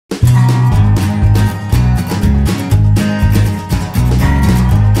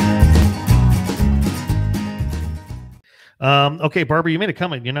Okay, Barbara, you made a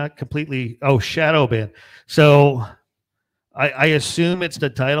comment. You're not completely. Oh, shadow ban. So I assume it's the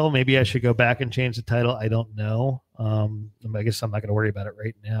title. Maybe I should go back and change the title. I don't know. I guess I'm not going to worry about it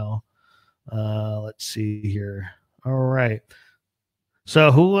right now. Let's see here. All right.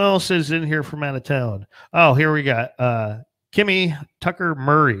 So who else is in here from out of town? Oh, here we got Kimmy Tucker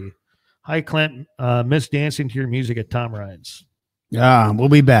Murray. Hi, Clint. Miss dancing to your music at Tom Ryan's. We'll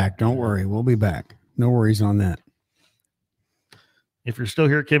be back. Don't worry. We'll be back. No worries on that. If you're still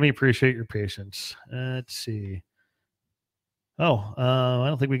here, Kimmy, appreciate your patience. Let's see. Oh, I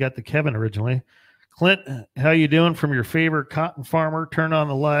don't think we got the Kevin originally. Clint, how you doing? From your favorite cotton farmer, turn on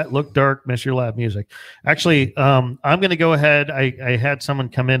the light, look dark, miss your live music. Actually, I'm going to go ahead. I had someone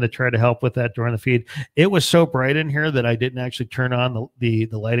come in to try to help with that during the feed. It was so bright in here that I didn't actually turn on the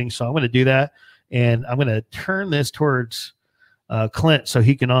lighting. So I'm going to do that. And I'm going to turn this towards Clint so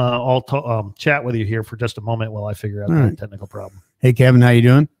he can all chat with you here for just a moment while I figure out that technical problem. Hey, Kevin, how you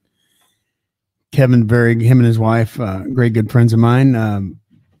doing? Kevin, him and his wife, great good friends of mine.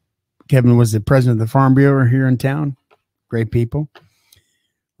 Kevin was the president of the Farm Bureau here in town. Great people.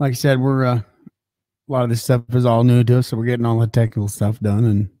 Like I said, we're a lot of this stuff is all new to us, so we're getting all the technical stuff done,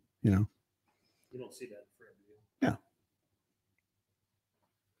 and you don't see that for you. Yeah.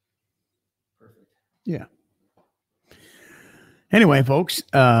 Perfect. Yeah. Anyway, folks,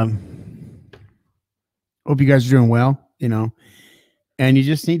 hope you guys are doing well. And you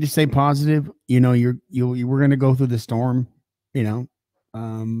just need to stay positive. We're going to go through the storm.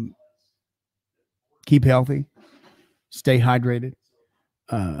 Keep healthy, stay hydrated.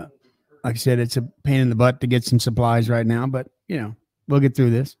 Like I said, it's a pain in the butt to get some supplies right now, but we'll get through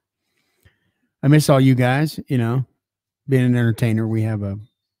this. I miss all you guys. Being an entertainer, we have a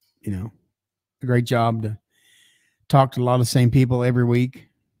great job to talk to a lot of the same people every week,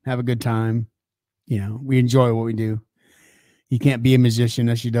 have a good time. We enjoy what we do. You can't be a musician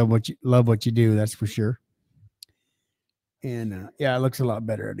unless you love what you do. That's for sure. And yeah, it looks a lot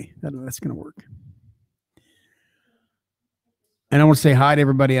better, Eddie. That's going to work. And I want to say hi to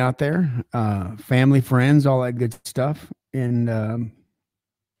everybody out there, family, friends, all that good stuff. And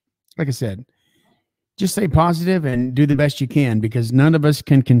like I said, just stay positive and do the best you can, because none of us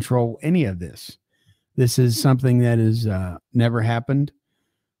can control any of this. This is something that has never happened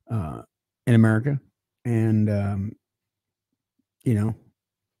in America. And,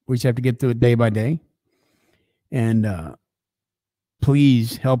 we just have to get through it day by day. And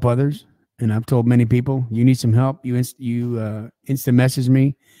please help others. And I've told many people, you need some help, you instant message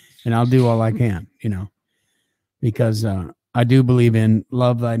me, and I'll do all I can, because I do believe in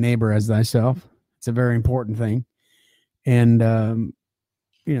love thy neighbor as thyself. It's a very important thing. And,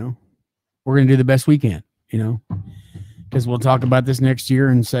 we're going to do the best we can, because we'll talk about this next year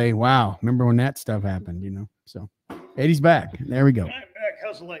and say, wow, remember when that stuff happened, So Eddie's back. There we go. I'm back.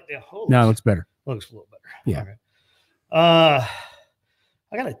 How's the light? No, it looks better. Looks a little better. Yeah. Okay.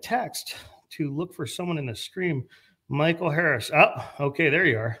 I got a text to look for someone in the stream. Michael Harris. Oh, okay. There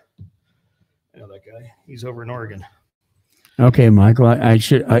you are. I know that guy. He's over in Oregon. Okay, Michael.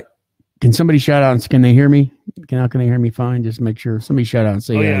 Can somebody shout out? Can they hear me? Can they hear me fine? Just make sure somebody shout out and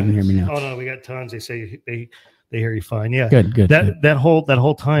say, yeah, you can hear me now. Oh no, we got tons. They say they hear you fine. Yeah. Good. That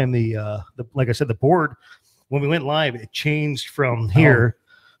whole time, the like I said, the board, when we went live, it changed from here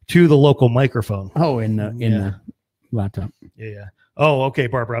to the local microphone. Oh, in the laptop. Yeah. Oh, okay,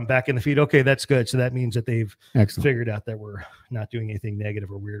 Barbara, I'm back in the feed. Okay, that's good. So that means that they've figured out that we're not doing anything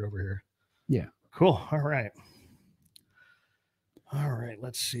negative or weird over here. Yeah. Cool. All right.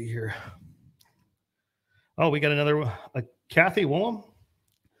 Let's see here. Oh, we got another Kathy Woolham.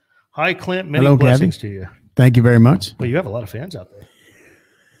 Hi, Clint. Many blessings to you. Thank you very much. Well, you have a lot of fans out there.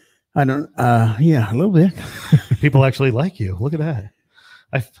 I don't. Yeah, a little bit. People actually like you. Look at that.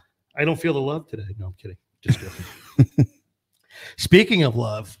 I don't feel the love today. No, I'm kidding. Just joking. Speaking of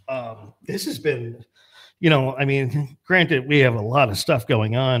love, this has been, granted, we have a lot of stuff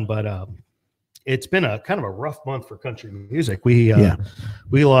going on, but it's been a kind of a rough month for country music. We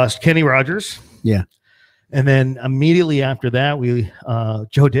lost Kenny Rogers. Yeah. And then immediately after that,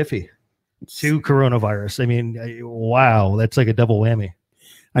 Joe Diffie to coronavirus. I mean, wow, that's like a double whammy.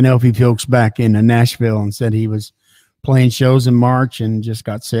 I know a few folks back in Nashville and said he was playing shows in March and just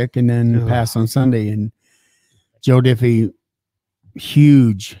got sick and then passed on Sunday. And Joe Diffie,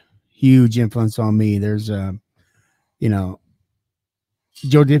 huge influence on me. There's Joe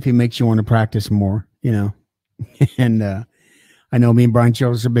Diffie makes you want to practice more, and I know me and Brian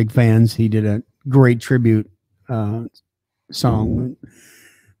Childress are big fans. He did a great tribute song,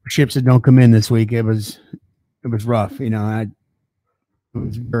 Ships That Don't Come In, this week. It was rough. It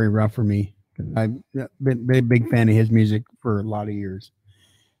was very rough for me I've been a big fan of his music for a lot of years.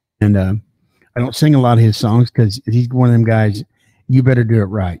 And I don't sing a lot of his songs because he's one of them guys, you better do it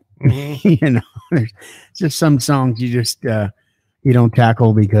right. Mm-hmm. You know, there's just some songs you just you don't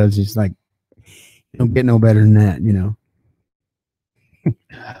tackle because it's like you don't get no better than that, you know.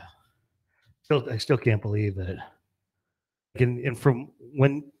 I still can't believe that. And from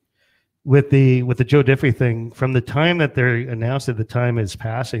when with the Joe Diffie thing, from the time that they announced that the time is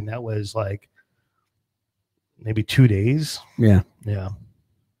passing, that was like maybe 2 days. Yeah.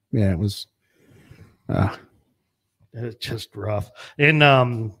 It was it's just rough. And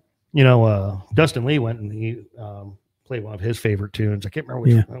Dustin Lee went and he played one of his favorite tunes. I can't remember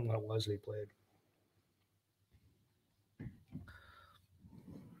which one it was that he played.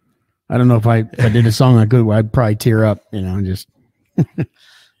 I don't know if I did a song I could, I'd probably tear up, you know, and just.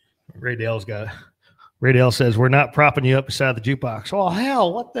 Ray Dale says, we're not propping you up beside the jukebox. Oh,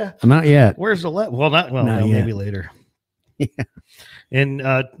 hell, what the? Not yet. Where's the not maybe later. Yeah. And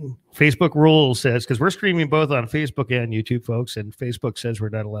Facebook Rules says, because we're streaming both on Facebook and YouTube, folks, and Facebook says we're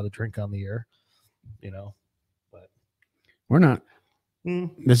not allowed to drink on the air, you know, but we're not.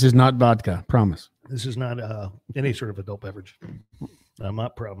 This is not vodka, promise. This is not any sort of adult beverage. I'm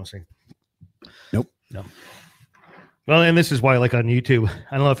not promising. Nope. No. Well, and this is why, like on YouTube,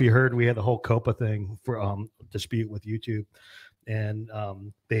 I don't know if you heard, we had the whole COPA thing for dispute with YouTube, and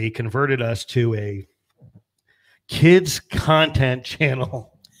they converted us to a kids content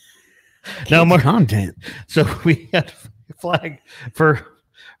channel. Content. So we had a flag for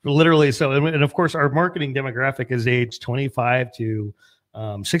literally. So, and of course, our marketing demographic is age 25 to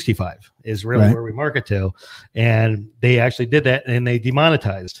 65 is really where we market to, and they actually did that, and they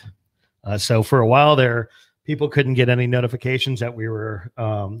demonetized. So for a while there, people couldn't get any notifications that we were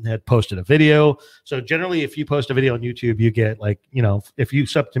had posted a video. So generally, if you post a video on YouTube, you get if you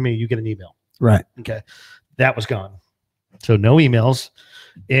sub to me, you get an email. Right. Okay. That was gone. So no emails.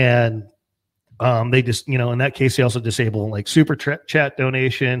 And they just, in that case, they also disable like super chat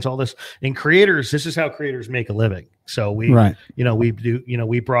donations, all this. And creators, this is how creators make a living. So we do,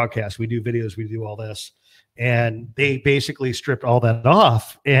 we broadcast, we do videos, we do all this. And they basically stripped all that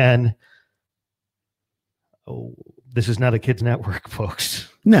off. And this is not a kids network, folks.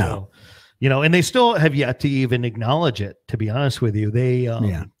 No. So, and they still have yet to even acknowledge it, to be honest with you.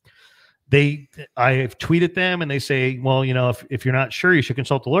 I've tweeted them and they say, well, if you're not sure, you should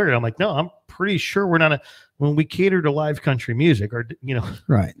consult a lawyer. I'm like, no, I'm pretty sure we're not when we cater to live country music or,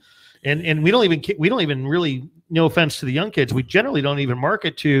 right. And we don't even really, no offense to the young kids, we generally don't even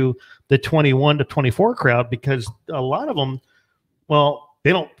market to the 21 to 24 crowd because a lot of them, well,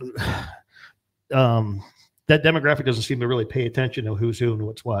 they don't, that demographic doesn't seem to really pay attention to who's who and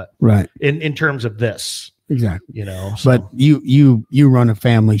what's what. Right. In terms of this. Exactly. So. But you run a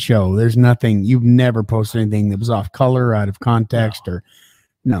family show. There's nothing, you've never posted anything that was off color, out of context, or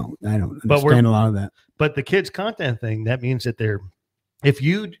no, I don't understand a lot of that. But the kids content thing, that means that if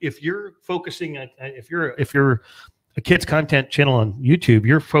you're focusing on, if you're a kids content channel on YouTube,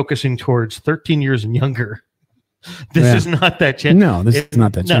 you're focusing towards 13 years and younger. This is not that channel. No, this is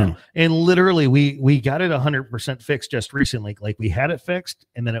not that channel. And literally we got it 100% fixed just recently. Like we had it fixed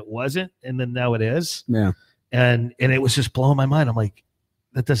and then it wasn't. And then now it is. Yeah. And it was just blowing my mind. I'm like,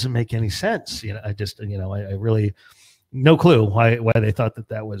 that doesn't make any sense. I just, I really, no clue why they thought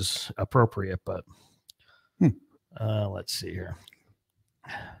that was appropriate, but let's see here.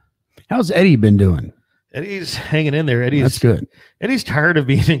 How's Eddie been doing? Eddie's hanging in there. That's good. Eddie's tired of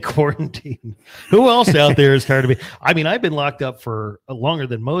being in quarantine. Who else out there is tired of being? I mean, I've been locked up for longer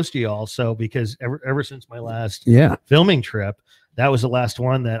than most of y'all. So because ever since my last filming trip, that was the last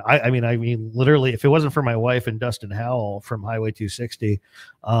one that I mean, literally, if it wasn't for my wife and Dustin Howell from Highway 260,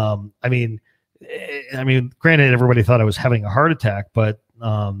 I mean, granted, everybody thought I was having a heart attack, but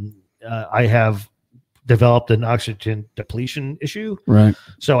I have developed an oxygen depletion issue. Right.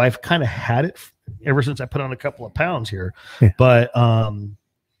 So I've kind of had it ever since I put on a couple of pounds here. Yeah. But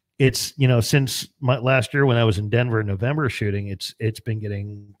it's, since last year when I was in Denver in November shooting, it's been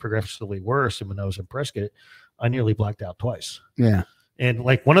getting progressively worse. And when I was in Prescott, I nearly blacked out twice. Yeah. And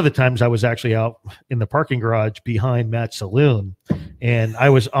like one of the times I was actually out in the parking garage behind Matt's saloon and I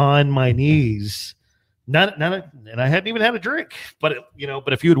was on my knees, and I hadn't even had a drink, but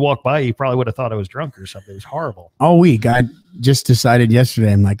if you had walked by, you probably would have thought I was drunk or something. It was horrible. All week. I just decided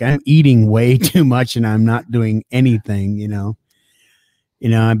yesterday, I'm like, I'm eating way too much and I'm not doing anything,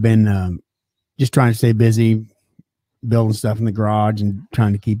 I've been just trying to stay busy, building stuff in the garage and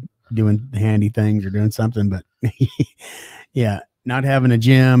trying to keep doing handy things or doing something. But yeah, not having a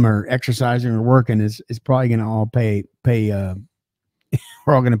gym or exercising or working is probably going to all pay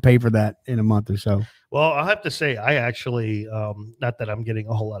we're all going to pay for that in a month or so. Well, I'll have to say, I actually, not that I'm getting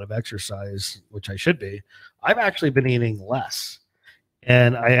a whole lot of exercise, which I should be, I've actually been eating less.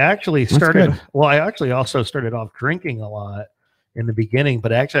 And I actually I actually also started off drinking a lot in the beginning,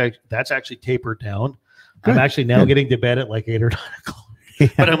 but actually that's actually tapered down. Good. I'm actually now getting to bed at like 8 or 9 o'clock.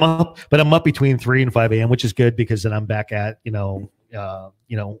 Yeah. But I'm up between 3 and 5 a.m., which is good because then I'm back at,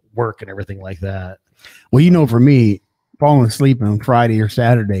 work and everything like that. Well, for me, falling asleep on Friday or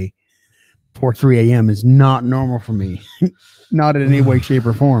Saturday before 3 a.m. is not normal for me. Not in any way, shape,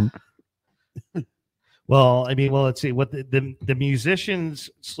 or form. Well, let's see what the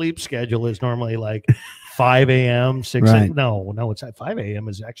musician's sleep schedule is normally like 5 a.m., 6 right. a.m. No, it's at 5 a.m.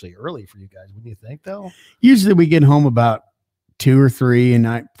 is actually early for you guys. Wouldn't you think, though? Usually we get home about 2 or 3 and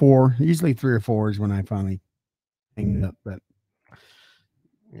night 4. Usually 3 or 4 is when I finally hang it up. But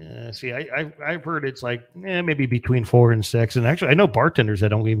yeah, see, I've heard it's like maybe between 4 and 6. And actually, I know bartenders that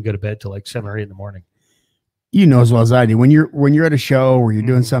don't even go to bed till like 7 or 8 in the morning. You know as well as I do. When you're at a show or you're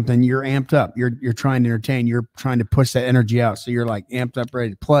doing something, you're amped up. You're trying to entertain. You're trying to push that energy out. So you're like amped up,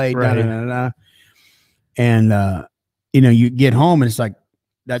 ready to play. Right. And you get home and it's like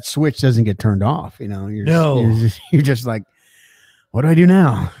that switch doesn't get turned off. You're just like, what do I do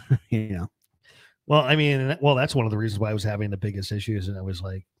now? Well, that's one of the reasons why I was having the biggest issues, and it was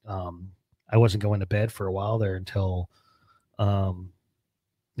like I wasn't going to bed for a while there until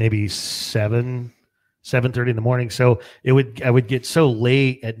maybe 7:30 in the morning. So I would get so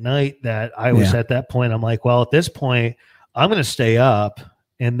late at night that I was at that point, I'm like, well, at this point, I'm going to stay up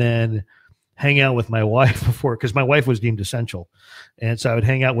and then hang out with my wife because my wife was deemed essential. And so I would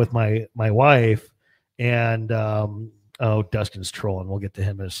hang out with my wife and, Dustin's trolling. We'll get to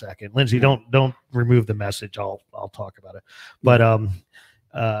him in a second. Lindsay, don't remove the message. I'll talk about it. But,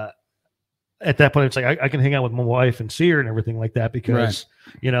 at that point, it's like I can hang out with my wife and see her and everything like that because,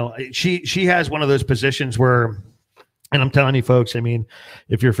 she has one of those positions where, and I'm telling you folks,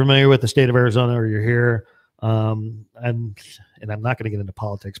 if you're familiar with the state of Arizona or you're here, I'm not going to get into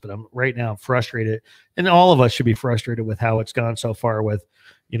politics, but I'm right now frustrated, and all of us should be frustrated with how it's gone so far with,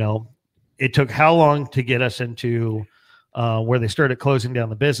 it took how long to get us into where they started closing down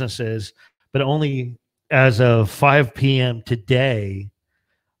the businesses, but only as of 5 p.m. today,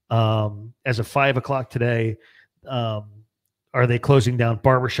 as of 5 o'clock today, are they closing down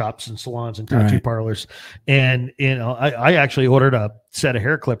barbershops and salons and tattoo parlors? And, I actually ordered a set of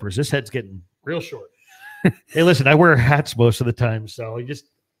hair clippers. This head's getting real short. Hey, listen, I wear hats most of the time. So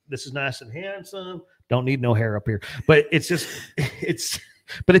this is nice and handsome. Don't need no hair up here, but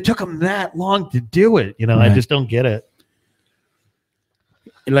but it took them that long to do it. I just don't get it.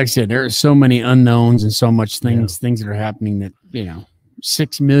 Like I said, there are so many unknowns and so much things that are happening that,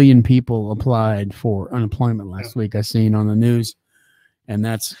 6 million people applied for unemployment last week. I seen on the news, and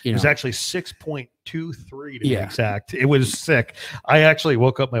that's it was actually 6.23 to be exact. It was sick. I actually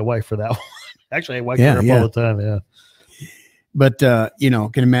woke up my wife for that one. Actually, I wake her up all the time. Yeah, but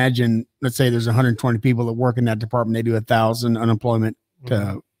can imagine. Let's say there's 120 people that work in that department. They do 1,000 unemployment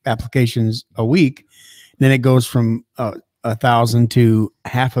applications a week. Then it goes from 1,000 to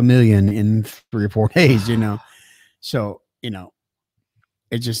 500,000 in 3 or 4 days. So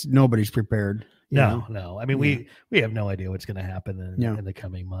it's just nobody's prepared. No. We have no idea what's going to happen in the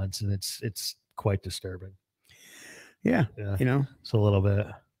coming months, and it's quite disturbing. Yeah. It's a little bit.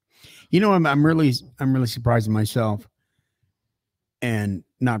 I'm really surprised at myself, and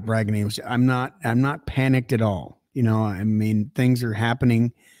not bragging. I'm not panicked at all. Things are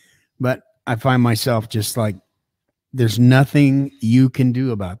happening, but I find myself just like, there's nothing you can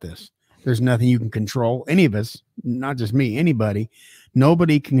do about this. There's nothing you can control. Any of us, not just me, anybody.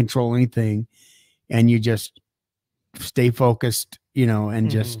 Nobody can control anything, and you just stay focused, and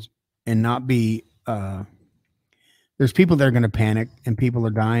just and not be. There's people that are going to panic, and people are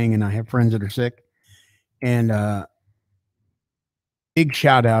dying, and I have friends that are sick. And big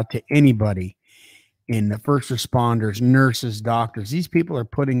shout out to anybody in the first responders, nurses, doctors. These people are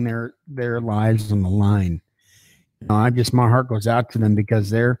putting their lives on the line. My heart goes out to them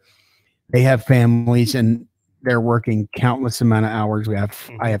because they have families and they're working countless amount of hours.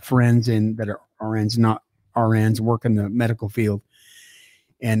 I have friends that are RNs, not RNs, work in the medical field.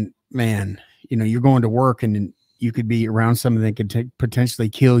 And man, you're going to work and you could be around something that could potentially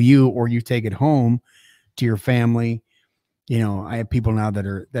kill you, or you take it home to your family. I have people now that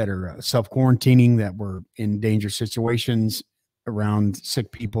are self-quarantining, that were in dangerous situations around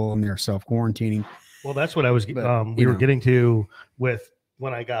sick people, and they're self-quarantining. Well, that's what I was, we were getting to with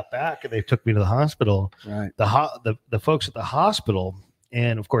when I got back and they took me to the hospital. Right. The folks at the hospital,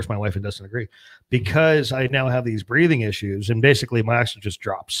 and of course my wife and Dustin agree, because I now have these breathing issues, and basically my oxygen just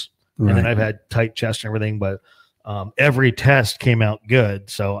drops. Right. And then I've had tight chest and everything, but every test came out good.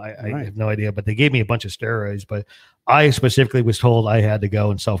 So I have no idea, but they gave me a bunch of steroids, but I specifically was told I had to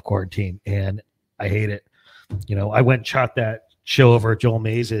go and self-quarantine, and I hate it. You know, I went and shot that show over at Joel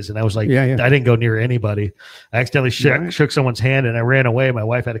Maze's, and I was like, I didn't go near anybody. I accidentally shook someone's hand and I ran away. My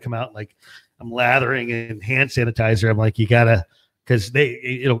wife had to come out, and like, I'm lathering in hand sanitizer. I'm like, you gotta, because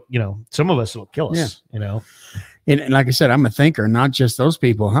it'll, you know, some of us will kill us, you know. And like I said, I'm a thinker, not just those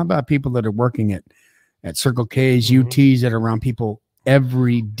people. How about people that are working at Circle K's, UTs, that are around people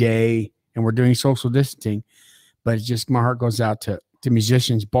every day, and we're doing social distancing, but it's just, my heart goes out to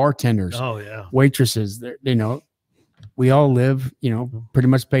musicians, bartenders, waitresses. You know, we all live, you know, pretty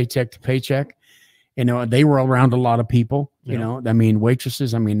much paycheck to paycheck. You know, they were around a lot of people, you know, I mean,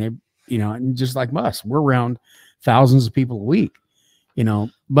 waitresses, I mean, they, you know, and just like us, we're around thousands of people a week, you know,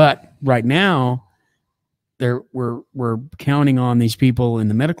 but right now we're counting on these people in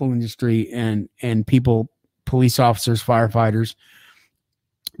the medical industry and people, police officers, firefighters,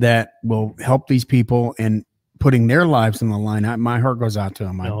 that will help these people and putting their lives on the line. My heart goes out to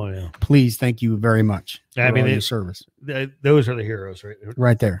them. Please, thank you very much. I mean, your service. Those are the heroes,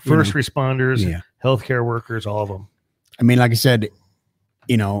 right there. First responders, healthcare workers, all of them. I mean, like I said,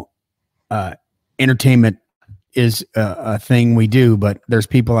 you know, entertainment is a thing we do, but there's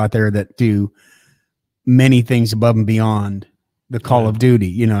people out there that do many things above and beyond the call of duty.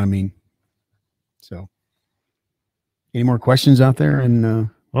 You know what I mean? So, any more questions out there? And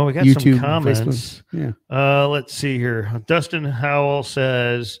well, we got YouTube, some comments. Facebook. Let's see here. Dustin Howell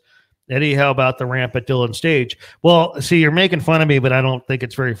says, Eddie, how about the ramp at Dillon Stage? Well, see, you're making fun of me, but I don't think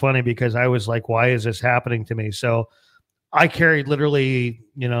it's very funny, because I was like, why is this happening to me? So I carried literally,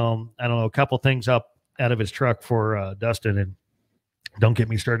 you know, I don't know, a couple things up out of his truck for Dustin, and don't get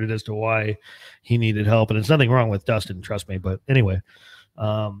me started as to why he needed help. And it's nothing wrong with Dustin, trust me. But anyway,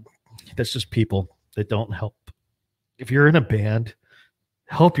 that's just people that don't help. If you're in a band,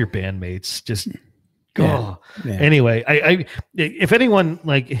 help your bandmates. Just go. Anyway, I if anyone,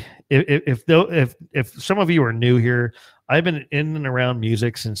 like, if some of you are new here, I've been in and around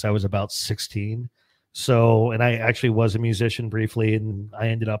music since I was about 16. So, and I actually was a musician briefly, and I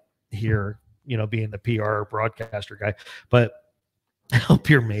ended up here, you know, being the PR broadcaster guy. But help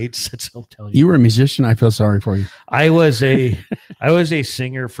your mates. That's what I'm telling you. You were a musician. I feel sorry for you. I was a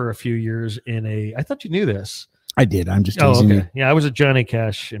singer for a few years I thought you knew this. I did. I'm just teasing you. Yeah, I was a Johnny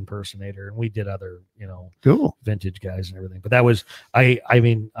Cash impersonator, and we did other, you know, cool vintage guys and everything. But that was, I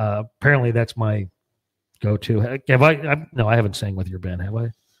mean, apparently that's my go-to. Have I haven't sang with your band, have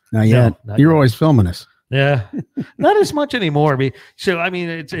I? Not yet. No, You're always filming us. Yeah, not as much anymore. So I mean,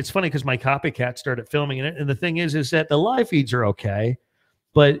 it's funny because my copycat started filming it, and the thing is that the live feeds are okay,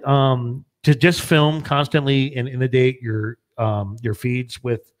 but to just film constantly and inundate your feeds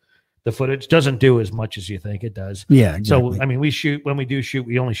with the footage doesn't do as much as you think it does. Yeah, exactly. So I mean, when we do shoot,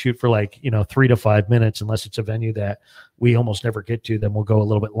 we only shoot for like, you know, 3 to 5 minutes, unless it's a venue that we almost never get to. Then we'll go a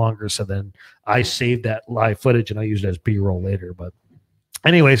little bit longer. So then I save that live footage and I use it as B-roll later. But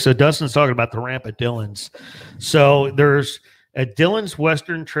anyway, so Dustin's talking about the ramp at Dillon's. So there's at Dillon's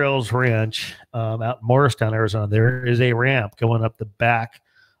Western Trails Ranch out in Morristown, Arizona, there is a ramp going up the back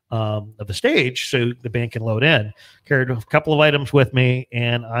of the stage so the band can load in. Carried a couple of items with me,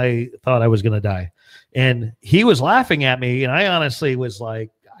 and I thought I was going to die. And he was laughing at me, and I honestly was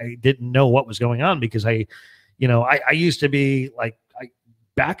like, I didn't know what was going on, because I used to be like,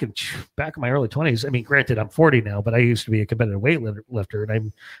 back in my early 20s. I mean, granted, I'm 40 now, but I used to be a competitive weightlifter, and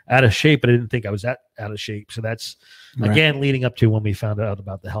I'm out of shape, but I didn't think I was that out of shape. So that's, again, leading up to when we found out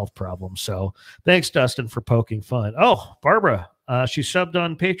about the health problem. So thanks, Dustin, for poking fun. Oh, Barbara, she subbed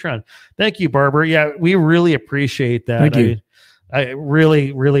on Patreon. Thank you, Barbara. Yeah, we really appreciate that. Thank you. I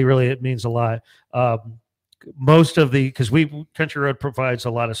really, really, really, it means a lot. Most of because Country Road provides a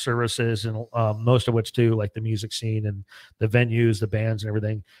lot of services, and most of which do, like the music scene and the venues, the bands and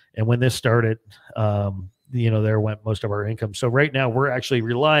everything. And when this started, there went most of our income. So right now we're actually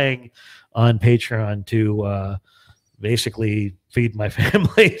relying on Patreon to basically feed my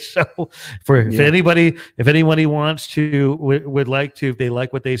family. So if anybody wants to, would like to, if they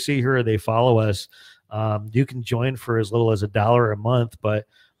like what they see here or they follow us, you can join for as little as $1 a month. But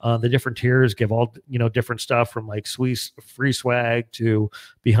the different tiers give all, different stuff, from like free swag to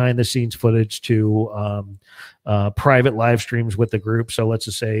behind the scenes footage to private live streams with the group. So let's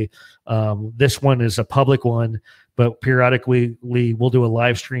just say this one is a public one, but periodically we'll do a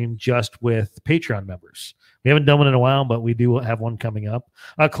live stream just with Patreon members. We haven't done one in a while, but we do have one coming up.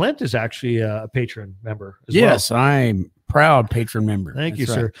 Clint is actually a patron member as well. Yes, I'm proud patron member. Thank you,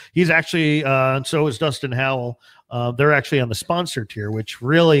 That's right. sir. He's actually, so is Dustin Howell. They're actually on the sponsor tier, which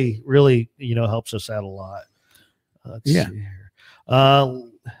really, really, helps us out a lot. Let's see here.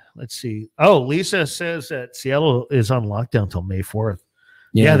 Let's see. Oh, Lisa says that Seattle is on lockdown till May 4th.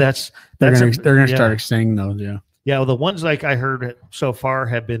 Yeah, they're gonna start extending those. Yeah. Yeah, well, the ones like I heard so far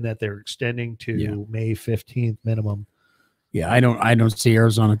have been that they're extending to May 15th minimum. Yeah, I don't see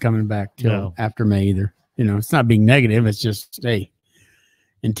Arizona coming back till after May either. It's not being negative. It's just, hey,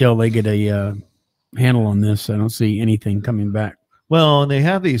 until they get a handle on this, I don't see anything coming back. Well, and they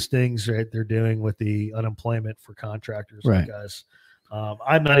have these things that they're doing with the unemployment for contractors like us.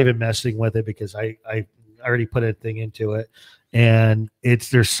 I'm not even messing with it because I already put a thing into it, and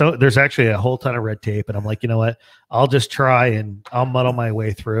there's actually a whole ton of red tape, and I'm like, you know what? I'll just try and I'll muddle my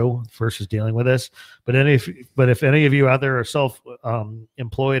way through versus dealing with this. But if any of you out there are self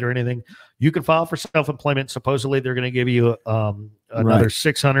employed or anything, you can file for self-employment. Supposedly they're going to give you another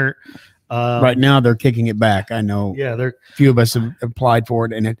 600. Right now they're kicking it back. I know. Yeah, a few of us have applied for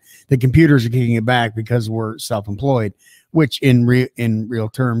it, and the computers are kicking it back because we're self-employed. Which in real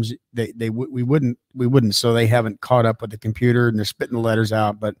terms we wouldn't. So they haven't caught up with the computer, and they're spitting the letters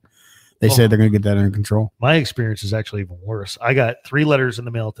out. But they say they're going to get that under control. My experience is actually even worse. I got 3 letters in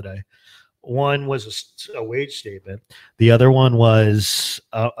the mail today. One was a wage statement. The other one was,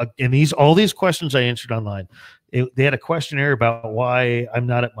 and all these questions I answered online. They had a questionnaire about why I'm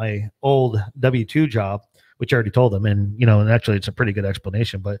not at my old W-2 job, which I already told them. And, and actually it's a pretty good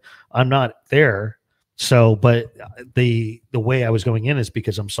explanation, but I'm not there. So, but the way I was going in is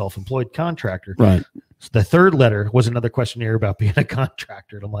because I'm self-employed contractor. Right. So the third letter was another questionnaire about being a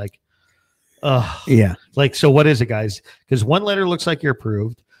contractor. And I'm like, oh, yeah. Like, so what is it, guys? Because one letter looks like you're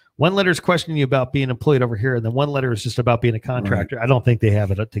approved. One letter is questioning you about being employed over here. And then one letter is just about being a contractor. Right. I don't think they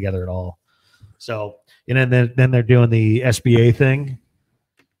have it together at all. So, and then they're doing the SBA thing.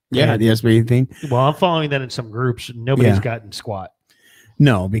 Yeah, the SBA thing. Well, I'm following that in some groups. Nobody's gotten squat.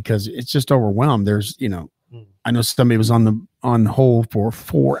 No, because it's just overwhelmed. There's, I know somebody was on hold for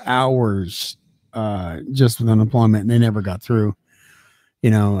 4 hours just with unemployment, and they never got through.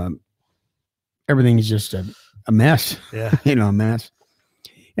 Everything is just a mess. Yeah, a mess.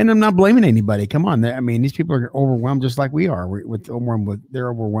 And I'm not blaming anybody. Come on, these people are overwhelmed just like we are. They're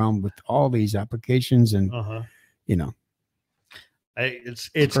overwhelmed with all these applications, and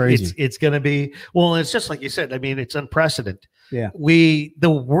it's crazy. It's going to be, well, it's just like you said. It's unprecedented. Yeah. The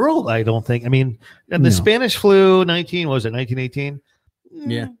world, I don't think, and the Spanish flu 1918.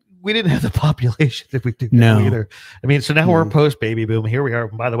 Yeah. We didn't have the population that we do now either. So now we're post baby boom. Here we are.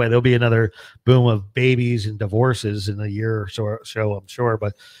 By the way, there'll be another boom of babies and divorces in a year or so, I'm sure.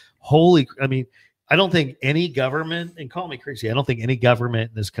 But I don't think any government, and call me crazy, I don't think any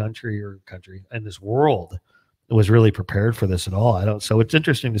government in this country in this world was really prepared for this at all. So it's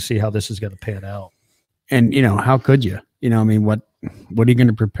interesting to see how this is going to pan out. And how could you? What are you going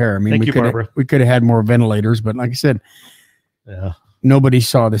to prepare? Barbara. We could have had more ventilators, but like I said, nobody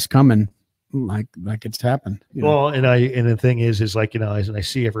saw this coming like it's happened. Well, and the thing is like, as I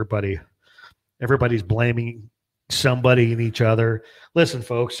see everybody's blaming somebody and each other. Listen,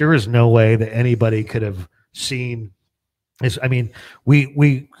 folks, there is no way that anybody could have seen this.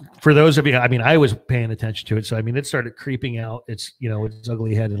 We for those of you, I was paying attention to it. So, it started creeping out. It's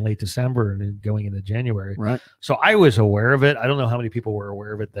ugly head in late December and then going into January. Right. So I was aware of it. I don't know how many people were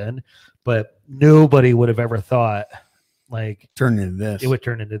aware of it then, but nobody would have ever thought it would turn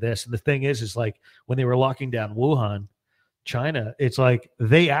into this. And the thing is like when they were locking down Wuhan, China, it's like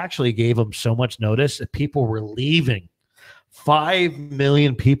they actually gave them so much notice that people were leaving. 5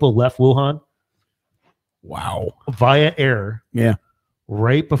 million people left Wuhan. Wow. Via air. Yeah.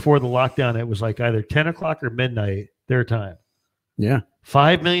 Right before the lockdown, it was like either 10 o'clock or midnight their time. Yeah.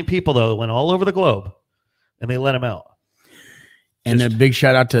 5 million people, though, went all over the globe, and they let them out. And a big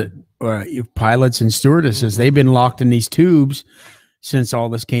shout out to pilots and stewardesses. They've been locked in these tubes since all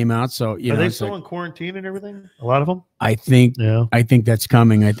this came out. So, are they still in quarantine and everything? A lot of them? I think that's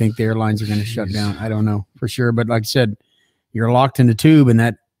coming. I think the airlines are going to shut down. I don't know for sure. But like I said, you're locked in the tube, and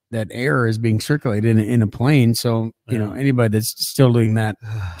that air is being circulated in a plane. So, anybody that's still doing that,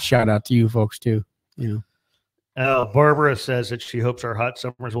 shout out to you folks too. Barbara says that she hopes our hot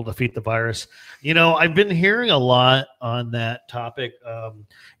summers will defeat the virus. I've been hearing a lot on that topic.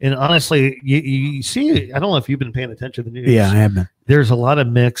 And honestly, you see, I don't know if you've been paying attention to the news. Yeah, I have been. There's a lot of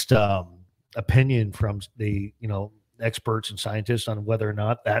mixed opinion from the, experts and scientists on whether or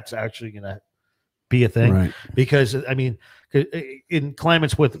not that's actually going to be a thing. Right. Because, in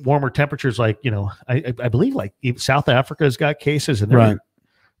climates with warmer temperatures, like, I believe like South Africa's got cases and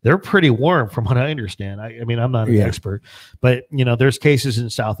they're pretty warm from what I understand. I mean, I'm not an expert, but there's cases in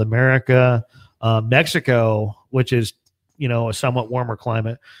South America, Mexico, which is, a somewhat warmer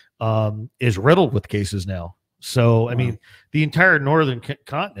climate, is riddled with cases now. So, I mean, the entire northern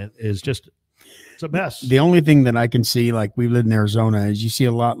continent is just, it's a mess. The only thing that I can see, like we live in Arizona, is you see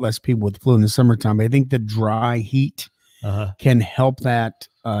a lot less people with flu in the summertime. I think the dry heat can help that.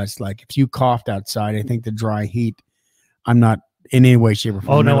 It's like if you coughed outside, I think the dry heat, I'm not in any way, shape, or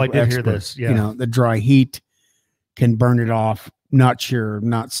form. Oh, no, I did hear this. Yeah. The dry heat can burn it off. Not sure,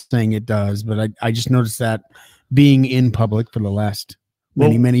 not saying it does, but I just noticed that being in public for the last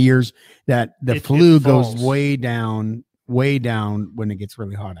many years, that the flu goes way down when it gets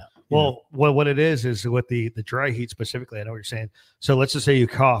really hot out. Well, what it is with the dry heat specifically, I know what you're saying. So let's just say you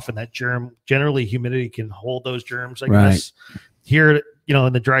cough and that germ, generally humidity can hold those germs, I guess. Here,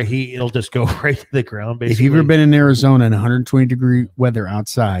 in the dry heat, it'll just go right to the ground, basically. If you've ever been in Arizona in 120-degree weather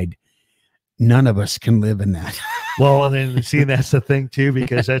outside, none of us can live in that. Well, and then see, that's the thing too,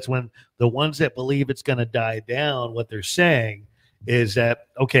 because that's when the ones that believe it's going to die down, what they're saying is that,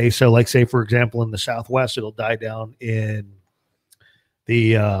 okay, so like say, for example, in the Southwest, it'll die down in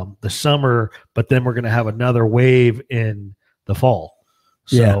the summer, but then we're going to have another wave in the fall.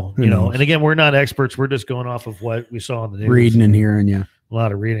 So, and again, we're not experts. We're just going off of what we saw in the news. Reading and hearing, a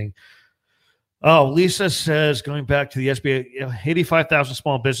lot of reading. Oh, Lisa says, going back to the SBA, 85,000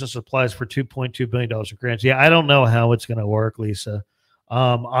 small business applies for $2.2 billion in grants. Yeah, I don't know how it's going to work, Lisa.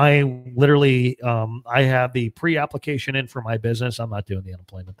 I literally, I have the pre-application in for my business. I'm not doing the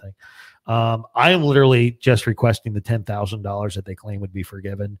unemployment thing. I am literally just requesting the $10,000 that they claim would be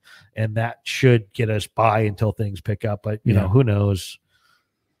forgiven, and that should get us by until things pick up. But who knows?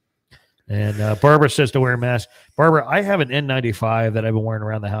 And Barbara says to wear a mask. Barbara, I have an N95 that I've been wearing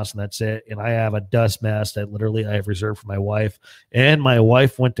around the house, and that's it. And I have a dust mask that literally I have reserved for my wife. And my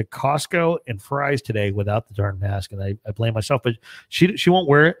wife went to Costco and Fry's today without the darn mask, and I blame myself. But she won't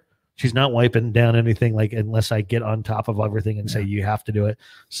wear it. She's not wiping down anything, like, unless I get on top of everything and say you have to do it.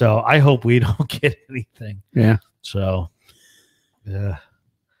 So I hope we don't get anything. Yeah. So, yeah.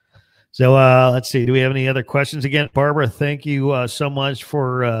 So let's see. Do we have any other questions? Again, Barbara, thank you so much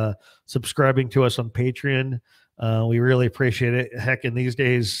for subscribing to us on Patreon. We really appreciate it. Heck, in these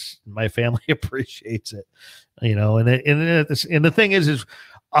days, my family appreciates it. And the thing is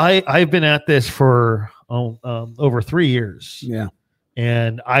I've been at this for over 3 years. Yeah.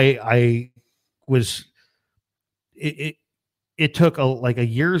 And I was it took a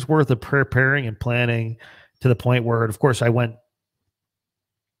year's worth of preparing and planning to the point where, of course, I went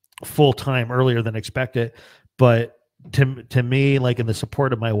full time earlier than expected. But to me, like, in the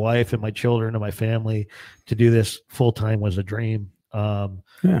support of my wife and my children and my family, to do this full time was a dream.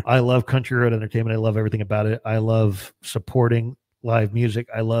 I love Country Road Entertainment. I love everything about it. I love supporting live music.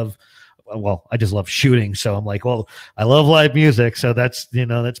 I just love shooting. So I'm like, well, I love live music. So that's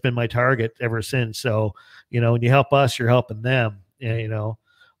been my target ever since. So, when you help us, you're helping them, and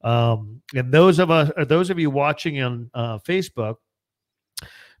those of you watching on Facebook,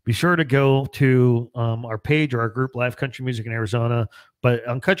 be sure to go to our page or our group, Live Country Music in Arizona. But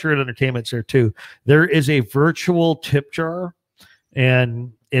on Country Road Entertainment's there too. There is a virtual tip jar,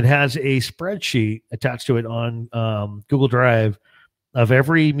 and it has a spreadsheet attached to it on Google Drive of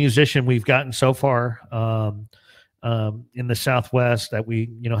every musician we've gotten so far in the Southwest that we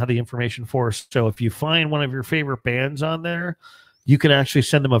have the information for. So if you find one of your favorite bands on there, you can actually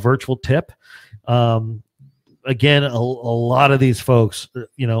send them a virtual tip. Again, a lot of these folks,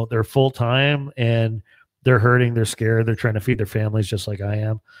 they're full time and they're hurting, they're scared, they're trying to feed their families just like I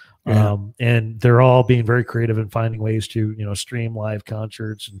am. And they're all being very creative and finding ways to stream live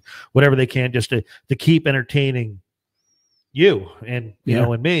concerts and whatever they can just to keep entertaining you and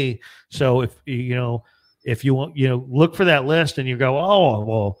and me. So if you want, look for that list and you go, oh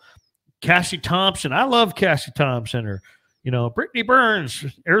well, Cassie Thompson, I love Cassie Thompson, or Brittany Burns,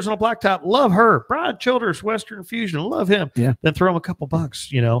 Arizona Blacktop, love her. Brian Childers, Western Fusion, love him. Yeah. Then throw them a couple bucks,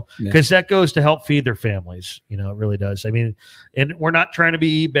 because that goes to help feed their families. It really does. I mean, and we're not trying to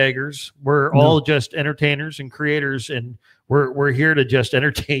be beggars. We're all just entertainers and creators, and we're here to just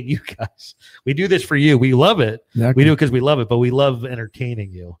entertain you guys. We do this for you. We love it. Exactly. We do it because we love it, but we love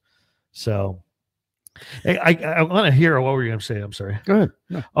entertaining you. So hey, I want to hear, what were you going to say? I'm sorry. Go ahead.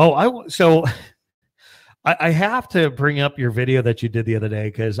 No. Oh, I have to bring up your video that you did the other day,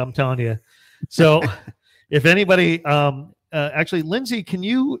 because I'm telling you. So if anybody, actually, Lindsay, could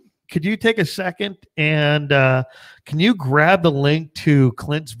you take a second and can you grab the link to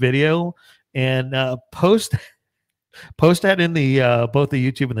Clint's video and post that in the both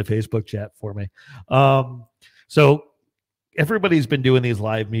the YouTube and the Facebook chat for me? So everybody's been doing these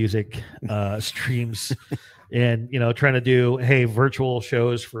live music streams and, you know, trying to do, hey, virtual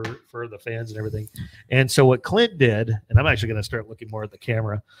shows for the fans and everything. And so what Clint did, and I'm actually going to start looking more at the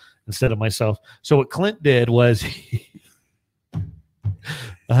camera instead of myself. So what Clint did was,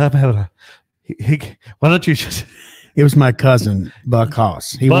 why don't you just... It was my cousin, Buck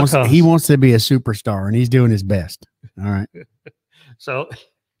Haas. He wants to be a superstar, and he's doing his best. All right. So...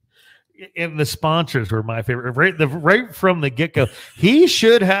 And the sponsors were my favorite. Right from the get-go, he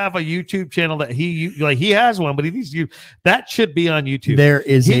should have a YouTube channel that he has one, but he needs to. That should be on YouTube. There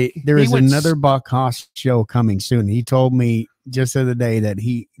is another Buck Haas show coming soon. He told me just the other day that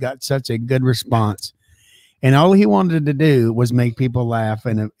he got such a good response, and all he wanted to do was make people laugh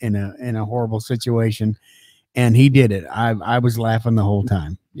in a horrible situation, and he did it. I was laughing the whole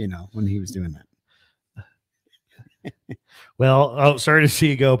time, you know, when he was doing that. Well, oh, sorry to see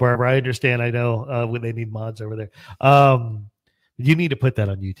you go, Barbara. I understand. I know when they need mods over there. You need to put that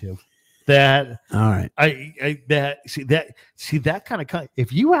on YouTube. That all right. See that kind of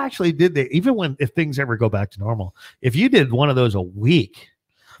if you actually did that, even if things ever go back to normal, if you did one of those a week,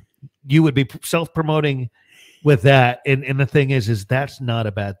 you would be self-promoting with that. And the thing is that's not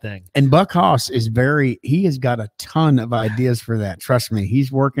a bad thing. And Buck Haas he has got a ton of ideas for that. Trust me, he's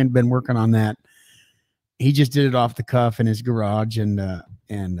been working on that. He just did it off the cuff in his garage, and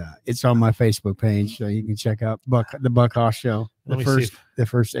it's on my Facebook page, so you can check out the Buck Haas Show, the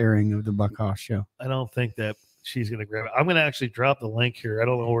first airing of the Buck Haas Show. I don't think that she's gonna grab it. I'm gonna actually drop the link here. I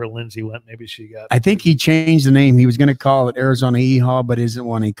don't know where Lindsay went. Maybe she got. I think he changed the name. He was gonna call it Arizona Yeehaw, but isn't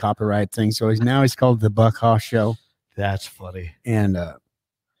one a copyright thing. So he's called the Buck Haas Show. That's funny. And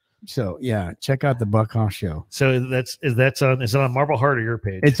so yeah, check out the Buck Haas Show. So is it on Marble Heart or your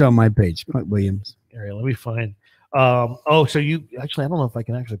page? It's on my page, Clint Williams. Area. Let me find. So you actually, I don't know if I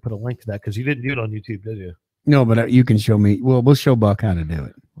can actually put a link to that because you didn't do it on YouTube, did you? No, but you can show me. Well, we'll show Buck how to do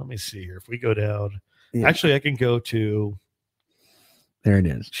it. Let me see here. If we go down, actually, I can go to. There it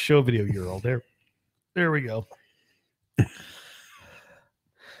is. Show video URL. There we go.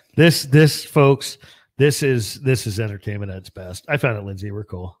 This folks, this is entertainment at its best. I found it, Lindsay. We're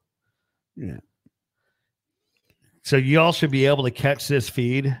cool. Yeah. So you all should be able to catch this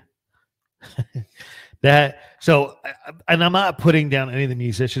feed. And I'm not putting down any of the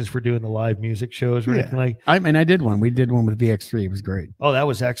musicians for doing the live music shows or anything like. I did one. We did one with VX3. It was great. Oh, that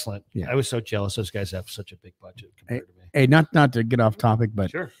was excellent. Yeah, I was so jealous. Those guys have such a big budget compared to me. Hey, not to get off topic,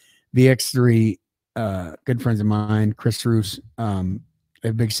 but sure. VX3, good friends of mine, Chris Roos, a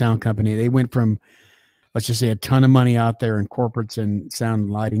big sound company. They went from, let's just say, a ton of money out there in corporates and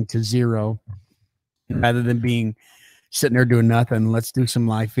sound lighting to zero, rather than being sitting there doing nothing. Let's do some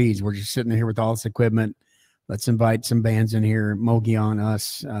live feeds. We're just sitting here with all this equipment. Let's invite some bands in here. Mogi on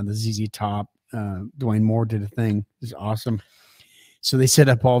us, the ZZ Top, Dwayne Moore did a thing. It was awesome. So they set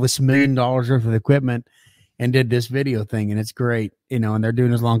up all this $1 million worth of equipment and did this video thing, and it's great, you know, and they're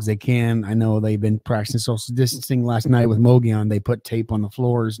doing as long as they can. I know they've been practicing social distancing. Last night with Mogi on, they put tape on the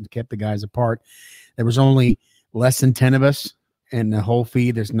floors and kept the guys apart. There was only less than 10 of us in the whole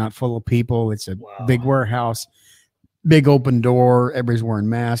feed. There's not full of people. It's a big warehouse. Big open door, everybody's wearing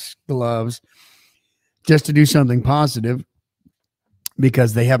masks, gloves, just to do something positive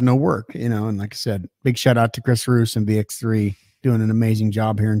because they have no work, you know. And like I said, big shout out to Chris Roos and VX3 doing an amazing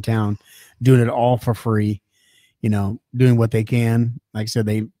job here in town, doing it all for free, you know, doing what they can. Like I said,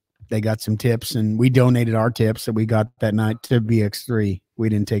 they got some tips, and we donated our tips that we got that night to VX3. We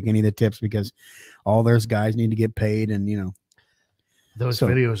didn't take any of the tips because all those guys need to get paid, and you know, those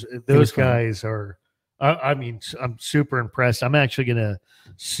videos, those guys are. I mean, I'm super impressed. I'm actually going to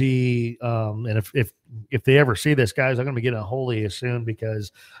see, and if they ever see this, guys, I'm going to be getting a hold of you soon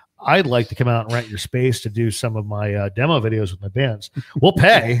because I'd like to come out and rent your space to do some of my demo videos with my bands. We'll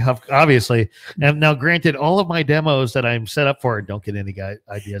pay, obviously. And now, granted, all of my demos that I'm set up for, don't get any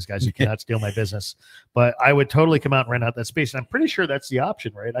ideas, guys. You cannot steal my business. But I would totally come out and rent out that space. And I'm pretty sure that's the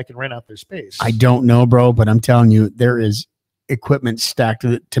option, right? I can rent out their space. I don't know, bro, but I'm telling you, there is equipment stacked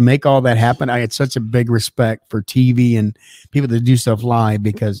to make all that happen. I had such a big respect for TV and people that do stuff live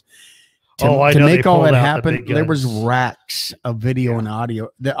because to make all that happen, there was racks of video and audio.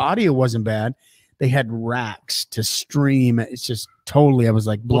 The audio wasn't bad. They had racks to stream. It's just totally, I was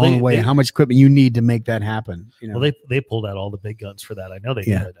like blown away how much equipment you need to make that happen. You know? Well, they pulled out all the big guns for that. I know they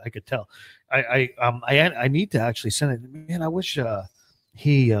did. I could tell. I need to actually send it. Man, I wish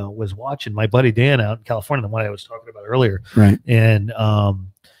he was watching my buddy Dan out in California, the one I was talking about earlier. Right. And,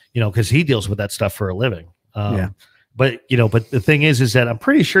 you know, because he deals with that stuff for a living. But, you know, but the thing is that I'm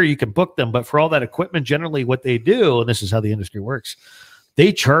pretty sure you can book them. But for all that equipment, generally what they do, and this is how the industry works,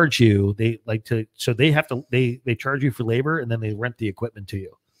 they charge you. So they have to, they charge you for labor, and then they rent the equipment to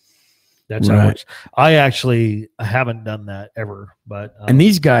you. That's how it works. I actually haven't done that ever, but and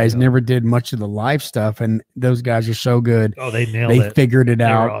these guys never did much of the live stuff, and those guys are so good. Oh, they nailed it. They figured it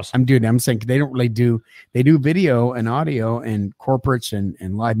out. Awesome. I'm saying they don't really do. They do video and audio and corporates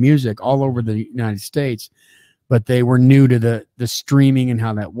and live music all over the United States, but they were new to the streaming and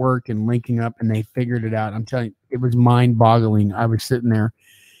how that worked and linking up, and they figured it out. I'm telling you, it was mind-boggling. I was sitting there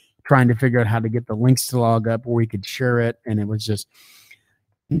trying to figure out how to get the links to log up where we could share it, and it was just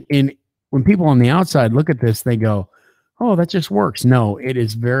when people on the outside look at this, they go, oh, that just works. No, it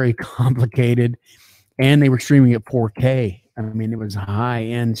is very complicated. And they were streaming at 4K. I mean, it was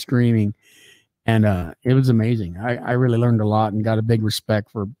high-end streaming. And it was amazing. I really learned a lot and got a big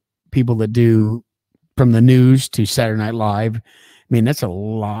respect for people that do from the news to Saturday Night Live. I mean, that's a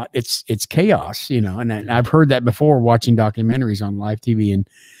lot. It's chaos, you know. And I've heard that before watching documentaries on live TV and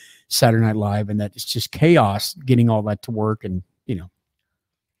Saturday Night Live, and that it's just chaos getting all that to work. And, you know,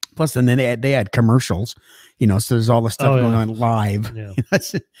 plus, and then they had commercials, you know, so there's all the stuff going on live. Yeah.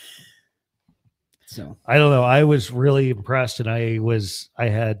 So I don't know. I was really impressed, and I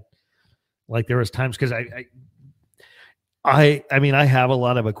had like, there was times because I mean, I have a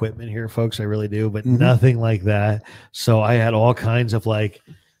lot of equipment here, folks. I really do, but nothing like that. So I had all kinds of like,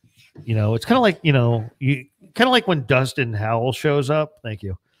 you know, it's kind of like, you know, when Dustin Howell shows up. Thank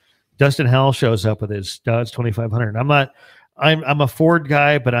you. Dustin Howell shows up with his Dodge 2500. I'm a Ford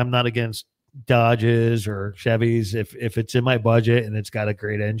guy, but I'm not against Dodges or Chevys. If it's in my budget and it's got a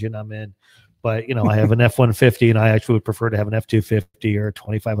great engine, I'm in. But, you know, I have an F-150, and I actually would prefer to have an F-250 or a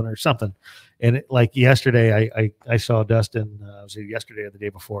 2500 or something. And like yesterday, I saw Dustin, was it yesterday or the day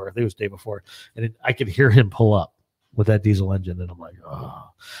before? I think it was the day before. And I could hear him pull up with that diesel engine. And I'm like, oh.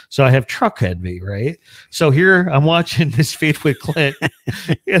 So I have truck envy, right? So here I'm watching this feed with Clint,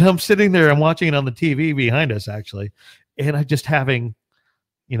 and I'm sitting there, I'm watching it on the TV behind us, actually. And I'm just having,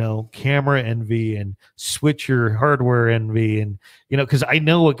 you know, camera envy and switcher hardware envy. And, you know, because I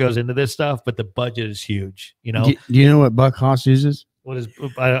know what goes into this stuff, but the budget is huge, you know. Do you know what Buck Haas uses? What is,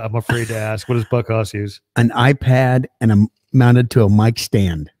 I'm afraid to ask, what does Buck Haas use? An iPad and mounted to a mic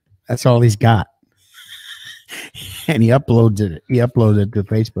stand. That's all he's got. And he uploads it. He uploads it to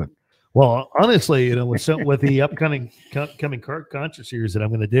Facebook. Well, honestly, you know, with the upcoming car concert series that I'm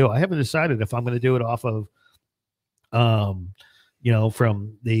going to do, I haven't decided if I'm going to do it off of, you know,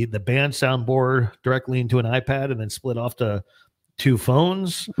 from the band soundboard directly into an iPad and then split off to 2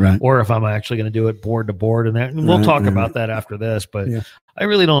 phones, right? Or if I'm actually going to do it board to board, and that, and we'll talk about that after this. But I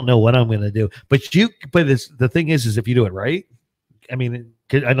really don't know what I'm going to do. But the thing is if you do it right, I mean,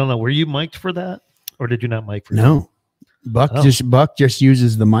 I don't know. Were you mic'd for that, or did you not mic for that? Buck just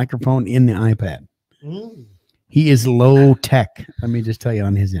uses the microphone in the iPad. He is low tech. Let me just tell you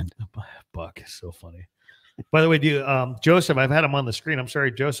on his end. Buck is so funny. By the way, Joseph, I've had him on the screen. I'm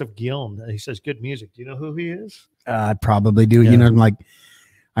sorry, Joseph Gillen. He says good music. Do you know who he is? I probably do. Yeah. You know, like,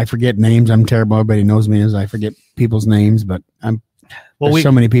 I forget names. I'm terrible. Everybody knows me as I forget people's names, but there's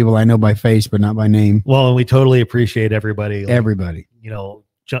so many people I know by face, but not by name. Well, and we totally appreciate everybody. Everybody. You know,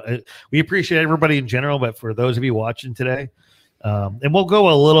 we appreciate everybody in general, but for those of you watching today, and we'll go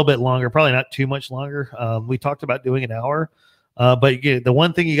a little bit longer, probably not too much longer. We talked about doing an hour. But the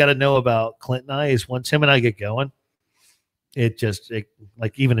one thing you got to know about Clint and I is once him and I get going, it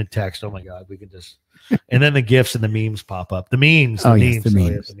like even in text, oh my God, we can just, and then the GIFs and the memes pop up. The memes.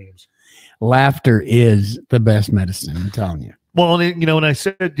 The memes. Laughter is the best medicine, I'm telling you. Well, you know, when I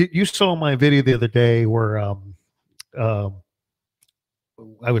said, you saw my video the other day where I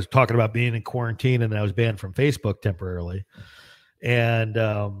was talking about being in quarantine and I was banned from Facebook temporarily. And,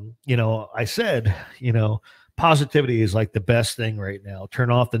 you know, I said, you know, positivity is like the best thing right now.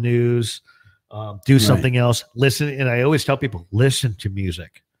 Turn off the news, do something else, listen. And I always tell people, listen to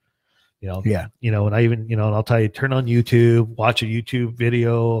music, you know? Yeah. You know, and I even, you know, and I'll tell you, turn on YouTube, watch a YouTube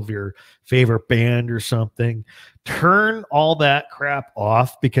video of your favorite band or something, turn all that crap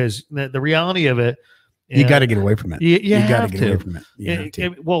off, because the reality of it, you got to get away from it. You got to get away from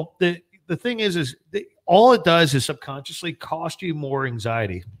it. Well, the thing is all it does is subconsciously cost you more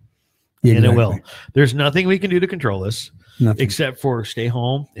anxiety. Yeah, and it will. There's nothing we can do to control this except for stay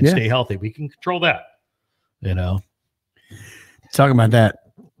home and stay healthy. We can control that, you know. Talking about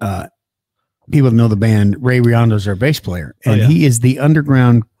that, people know the band. Ray Riondo's our bass player, and he is the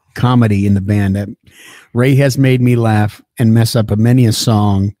underground comedy in the band. That Ray has made me laugh and mess up many a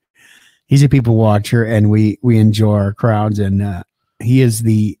song. He's a people watcher, and we enjoy our crowds, and he is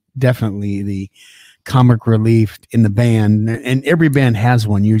definitely the comic relief in the band, and every band has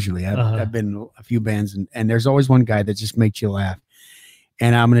one usually. I've been in a few bands, and there's always one guy that just makes you laugh.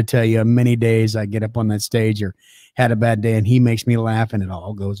 And I'm going to tell you, many days I get up on that stage or had a bad day and he makes me laugh and it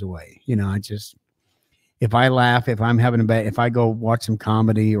all goes away. You know, if I laugh, if I'm having a bad, if I go watch some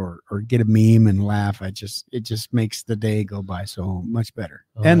comedy or get a meme and laugh, it just makes the day go by so much better.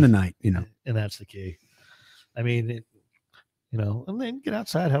 And the night, you know. And that's the key. I mean, you know, and then get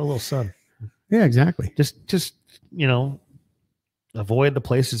outside, have a little sun. Yeah, exactly. Just, you know, avoid the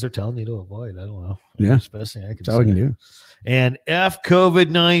places they're telling you to avoid. I don't know. Yeah. That's the best thing I can That's all we can do. And F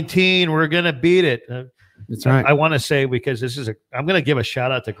COVID-19, we're going to beat it. That's right. I want to say, because I'm going to give a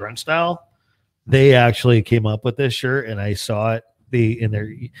shout out to Grunt Style. They actually came up with this shirt and I saw it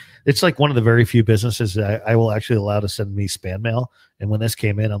it's like one of the very few businesses that I will actually allow to send me spam mail. And when this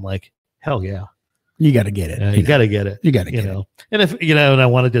came in, I'm like, hell yeah. You got to get it. You got to get it. You got to get it. And if, you know, and I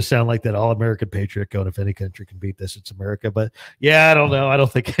wanted to sound like that all American patriot going, if any country can beat this, it's America. But yeah, I don't know. I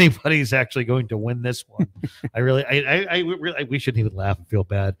don't think anybody's actually going to win this one. We shouldn't even laugh and feel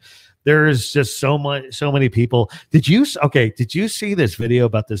bad. There's just so many people. Did you see this video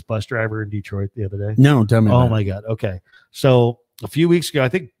about this bus driver in Detroit the other day? No, tell me. Oh my God. Okay. So a few weeks ago, I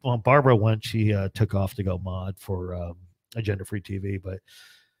think Barbara went, she took off to go mod for Agenda Free TV, but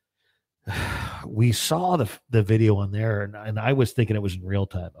we saw the video on there and I was thinking it was in real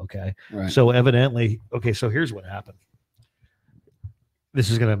time. Okay. Right. So evidently, okay. So here's what happened.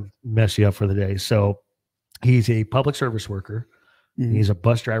 This is going to mess you up for the day. So he's a public service worker. Mm-hmm. He's a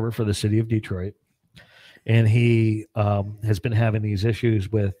bus driver for the city of Detroit. And he has been having these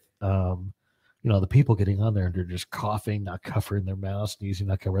issues with, you know, the people getting on there and they're just coughing, not covering their mouths, sneezing,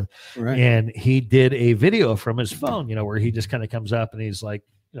 not covering. Right. And he did a video from his phone, you know, where he just kind of comes up and he's like,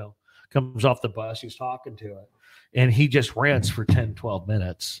 you know, comes off the bus, he's talking to it. And he just rants for 10, 12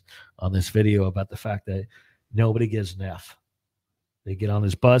 minutes on this video about the fact that nobody gives an F. They get on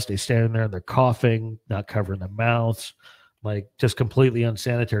this bus, they stand there and they're coughing, not covering their mouths, like just completely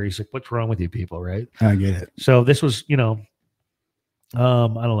unsanitary. He's like, what's wrong with you people, right? I get it. So this was, you know, I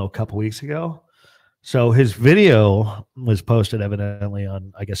don't know, a couple weeks ago. So his video was posted evidently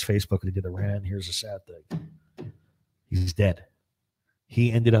on, I guess, Facebook. They did a rant. Here's the sad thing. He's dead. He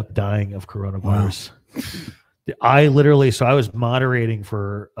ended up dying of coronavirus. Wow. I was moderating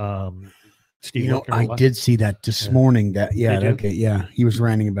for Steve. You know, I did see that this morning. That okay, yeah, he was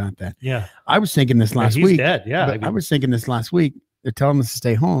ranting about that. Yeah, I was thinking this last week. He's dead. Yeah, I was thinking this last week. They're telling us to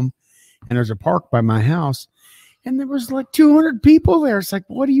stay home, and there's a park by my house, and there was like 200 people there. It's like,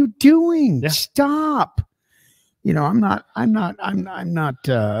 what are you doing? Yeah. Stop. You know, I'm not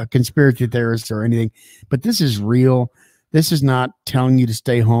a conspiracy theorist or anything, but this is real. This is not telling you to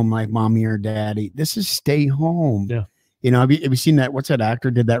stay home like mommy or daddy. This is stay home. Yeah. You know, have you seen that? What's that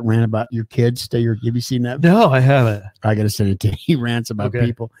actor did that rant about your kids? Have you seen that? No, I haven't. I got to send it to you. He rants about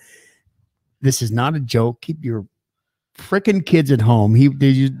people. This is not a joke. Keep your freaking kids at home. They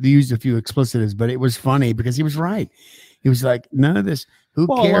used a few explicitives, but it was funny because he was right. He was like, none of this. Who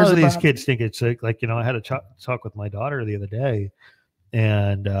cares? A lot of these kids think it's like, you know, I had a talk with my daughter the other day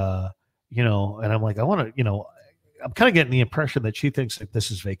and, you know, and I'm like, I want to, you know, I'm kind of getting the impression that she thinks that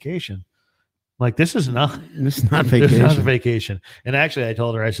this is vacation. Like, this is not vacation. This is not a vacation. And actually I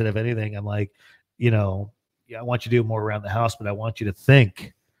told her, I said, if anything, I'm like, you know, yeah, I want you to do more around the house, but I want you to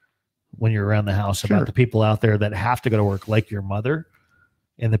think when you're around the house about the people out there that have to go to work, like your mother,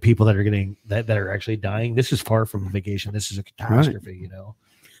 and the people that are getting that are actually dying. This is far from a vacation. This is a catastrophe, you know.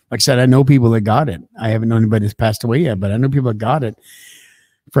 Like I said, I know people that got it. I haven't known anybody that's passed away yet, but I know people that got it.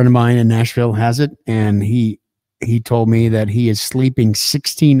 A friend of mine in Nashville has it, and he told me that he is sleeping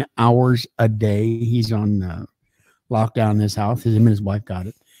 16 hours a day. He's on lockdown in his house. Him and his wife got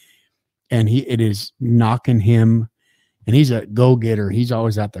it, and it is knocking him. And he's a go-getter. He's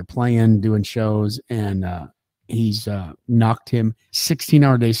always out there playing, doing shows, and he's knocked him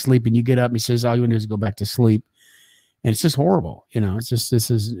 16-hour day sleep. And you get up, and he says, all you want to do is go back to sleep. And it's just horrible. You know, it's just,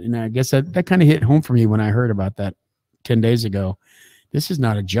 and I guess that kind of hit home for me when I heard about that 10 days ago. This is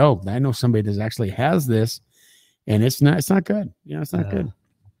not a joke. I know somebody that actually has this, and it's not good. You know, it's not good.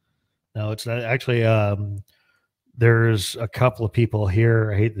 No, it's not actually. There's a couple of people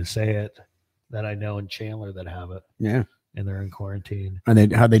here, I hate to say it, that I know in Chandler that have it. Yeah. And they're in quarantine. How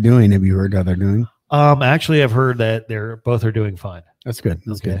they doing? Have you heard how they're doing? Actually I've heard that both are doing fine. That's good.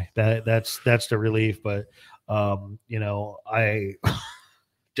 That's good. That's the relief. But you know, I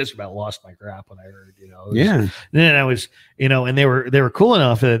just about lost my crap when I heard, you know. Then I was, you know, and they were cool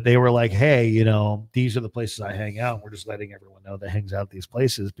enough that they were like, hey, you know, these are the places I hang out. We're just letting everyone know that hangs out at these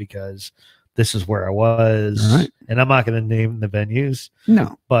places because this is where I was. Right. And I'm not going to name the venues.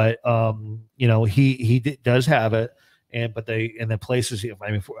 No. But you know, he does have it. And the places,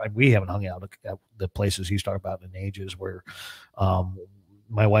 I mean, we haven't hung out at the places he's talking about in ages where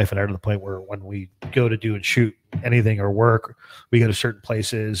my wife and I are to the point where when we go to do and shoot anything or work, we go to certain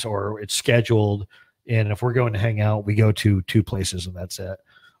places or it's scheduled. And if we're going to hang out, we go to 2 places and that's it.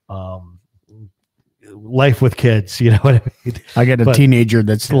 Life with kids, you know what I mean? I got a teenager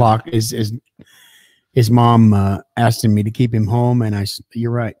that's locked. His mom asking me to keep him home, and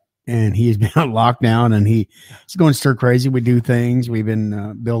you're right. And he's been on lockdown, and he's going stir crazy. We do things. We've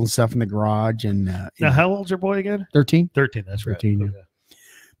been building stuff in the garage. And now, how old's your boy again? 13. 13. That's right. 13, yeah. Okay.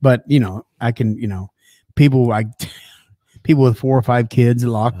 But I can, people with 4 or 5 kids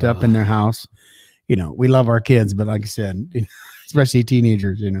locked up in their house. We love our kids, but like I said, especially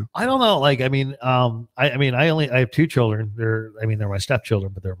teenagers, I don't know. Like, I have 2 children. They're my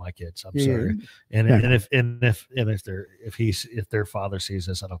stepchildren, but they're my kids. I'm sorry. And if their father sees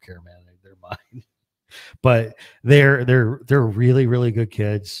this, I don't care, man. They're mine. But they're really, really good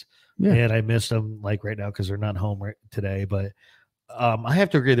kids. Yeah. And I miss them like right now because they're not home today. But I have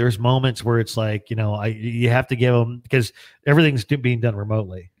to agree. There's moments where it's like, you have to give them, because everything's being done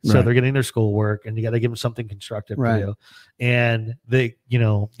remotely. So right. They're getting their schoolwork and you got to give them something constructive to do. And they, they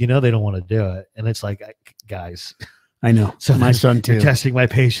don't want to do it. And it's like, guys, I know. So my son too. You're testing my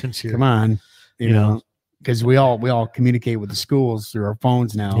patience here. Come on, you know, because we all communicate with the schools through our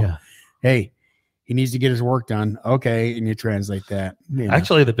phones now. Yeah. Hey, he needs to get his work done. Okay. And you translate that.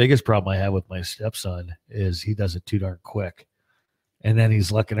 Actually, the biggest problem I have with my stepson is he does it too darn quick. And then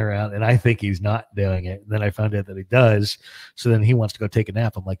he's looking around, and I think he's not doing it. And then I found out that he does. So then he wants to go take a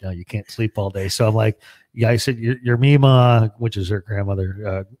nap. I'm like, no, you can't sleep all day. So I'm like, yeah, I said, your Mima, which is her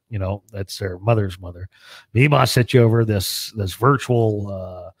grandmother, that's her mother's mother. Mima sent you over this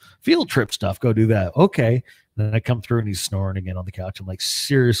virtual field trip stuff. Go do that. Okay. And then I come through, and he's snoring again on the couch. I'm like,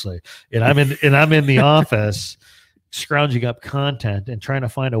 seriously. And I'm in the office scrounging up content and trying to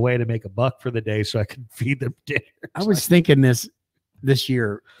find a way to make a buck for the day so I can feed them dinner. I was thinking this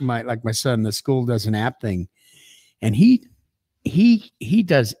year, my son, the school does an app thing, and he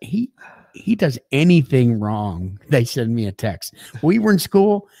does anything wrong, they send me a text. We were in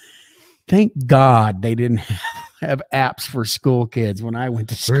school. Thank God they didn't have apps for school kids when I went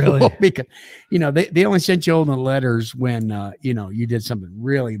to school. Really? Because they only sent you all the letters when you did something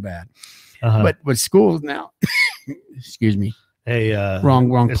really bad. But with schools now, excuse me. Hey,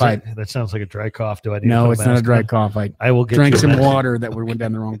 wrong pipe. That sounds like a dry cough. Do I need No, to it's not a dry cough. I will drink some water that we went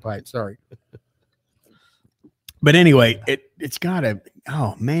down the wrong pipe. Sorry. But anyway, it's gotta,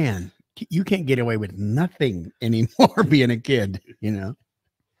 oh man, you can't get away with nothing anymore being a kid, No.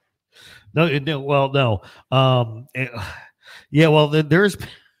 Well, no. Yeah, well, there's,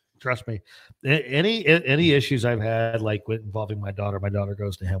 trust me, any issues I've had, like involving my daughter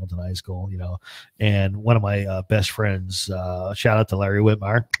goes to Hamilton High School, and one of my best friends, shout out to Larry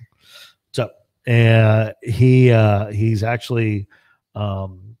Whitmire. What's up? And he's actually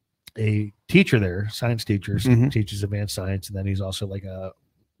a teacher there, science teacher, teaches advanced science. And then he's also like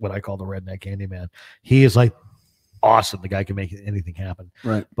what I call the redneck handyman. He is like awesome. The guy can make anything happen.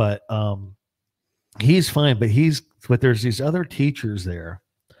 Right. But he's fine, but there's these other teachers there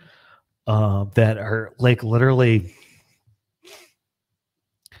that are like literally,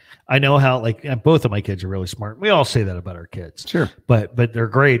 I know how, like, both of my kids are really smart. We all say that about our kids. Sure. But their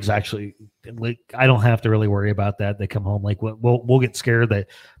grades actually, like, I don't have to really worry about that. They come home, like, we'll get scared that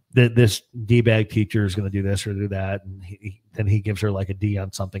this D-bag teacher is going to do this or do that. And then he gives her like a D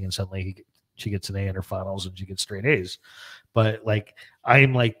on something, and suddenly she gets an A in her finals and she gets straight A's. But like,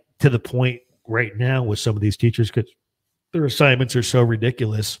 I'm like to the point right now with some of these teachers, because their assignments are so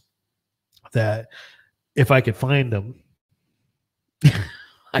ridiculous that if I could find them,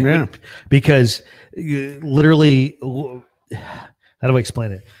 I would, because literally, how do I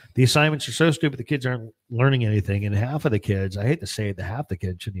explain it? The assignments are so stupid, the kids aren't learning anything, and half of the kids, I hate to say it, half the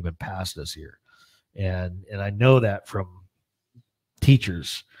kids shouldn't even pass this year, and I know that from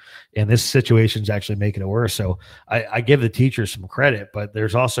teachers, and this situation is actually making it worse. So I give the teachers some credit, but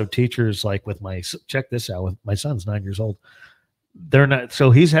there's also teachers like with check this out, with my son's 9 years old. They're not,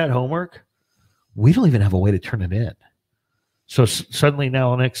 so he's had homework. We don't even have a way to turn it in. So suddenly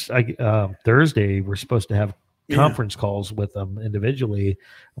now next Thursday, we're supposed to have conference calls with them individually.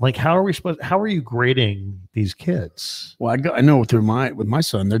 I'm like, how are you grading these kids? Well, I know with my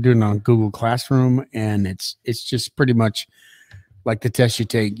son, they're doing it on Google Classroom, and it's just pretty much like the test you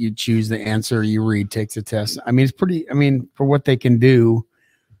take. You choose the answer, you read, take the test. I mean, it's pretty, for what they can do,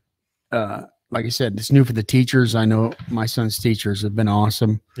 like I said, it's new for the teachers. I know my son's teachers have been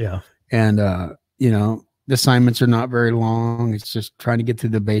awesome. Yeah. And, the assignments are not very long. It's just trying to get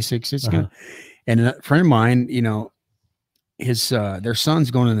through the basics. It's good. And a friend of mine, their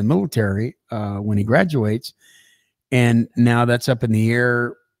son's going in the military when he graduates, And now that's up in the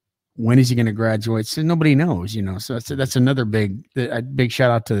air. When is he going to graduate? So nobody knows, you know. So that's another big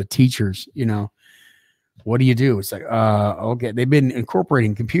shout out to the teachers. You know, what do you do? It's like, okay, they've been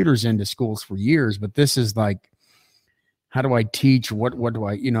incorporating computers into schools for years, but this is like, how do I teach? What do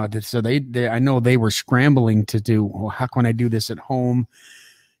I, you know? So they I know they were scrambling to do. Well, how can I do this at home?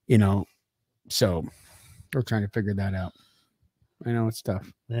 You know, so we're trying to figure that out. I know it's tough.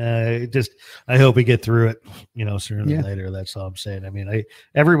 I hope we get through it, you know, sooner than later. That's all I'm saying. I mean,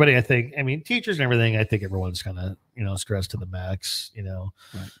 everybody, teachers and everything, I think everyone's kind of, you know, stressed to the max, you know,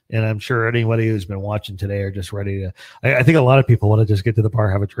 right. And I'm sure anybody who's been watching today are just ready to, I think a lot of people want to just get to the bar,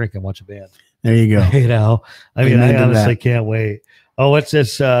 have a drink and watch a band. There you go. You know, I mean, I honestly can't wait. Oh, what's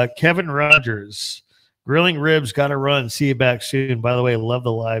this? Kevin Rogers, grilling ribs, got to run. See you back soon. By the way, love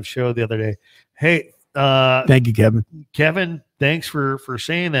the live show the other day. Hey, thank you, Kevin. Kevin, thanks for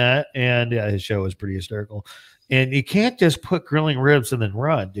saying that. And yeah, his show was pretty hysterical. And you can't just put grilling ribs and then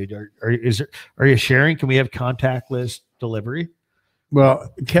run, dude. Are you sharing? Can we have contactless delivery?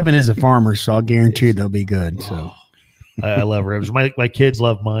 Well, Kevin is a farmer, so I'll guarantee they'll be good. So I love ribs. My kids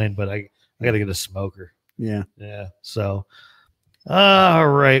love mine, but I got to get a smoker. Yeah. So, all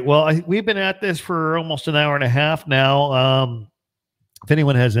right. Well, we've been at this for almost an hour and a half now. If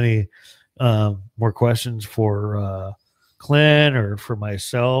anyone has any more questions for Clint or for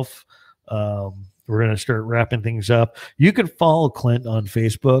myself, we're going to start wrapping things up. You can follow Clint on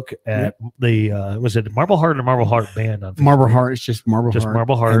Facebook at the was it Marble Heart or Marble Heart Band on Facebook? Marble Heart. It's just Marble Heart.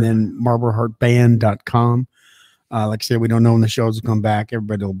 Marble Heart. And then marbleheartband.com. Like I said, we don't know when the shows will come back.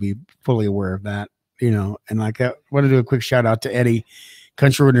 Everybody will be fully aware of that, you know. And like I want to do a quick shout out to Eddie,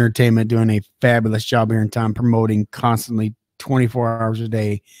 Country Road Entertainment, doing a fabulous job here in town, promoting constantly 24 hours a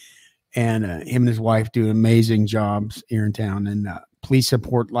day. And him and his wife do amazing jobs here in town. And please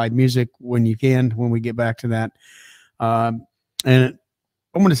support live music when you can, when we get back to that. And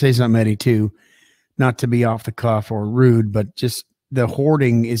I want to say something, Eddie, too, not to be off the cuff or rude, but just the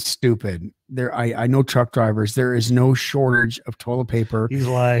hoarding is stupid. I know truck drivers. There is no shortage of toilet paper. He's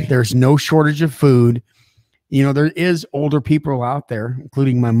lying. There's no shortage of food. You know, there is older people out there,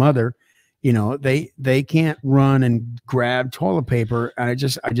 including my mother. You know, they can't run and grab toilet paper. I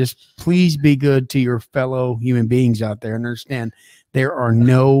just please be good to your fellow human beings out there and understand there are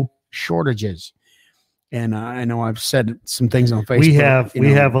no shortages. And I know I've said some things on Facebook.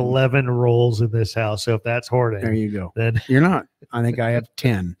 We have 11 rolls in this house. So if that's hoarding, there you go. Then you're not. I think I have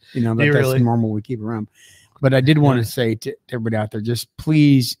 10. You know, that's really? normal. We keep around. But I did want to say to everybody out there, just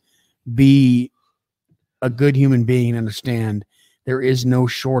please be a good human being and understand there is no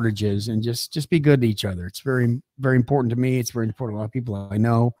shortages, and just be good to each other. It's very, very important to me. It's very important to a lot of people I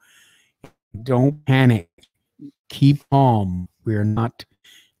know. Don't panic. Keep calm. We're not,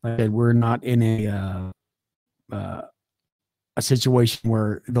 like I said, we're not in a situation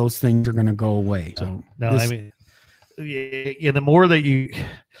where those things are going to go away. So I mean, the more that you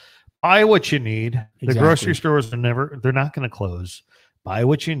buy what you need, the grocery stores they're not going to close. Buy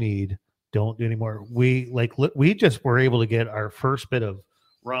what you need. Don't do anymore. We just were able to get our first bit of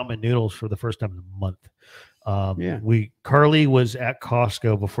ramen noodles for the first time in a month. Carly was at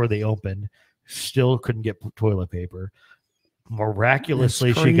Costco before they opened, still couldn't get toilet paper.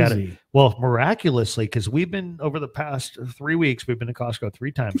 Miraculously, she got it. Well, miraculously, because we've been over the past 3 weeks, we've been to Costco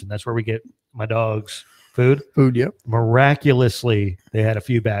 3 times, and that's where we get my dog's food. Yep. Miraculously, they had a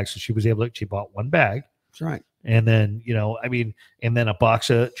few bags, so she was able to. She bought 1 bag. That's right. And then, and then a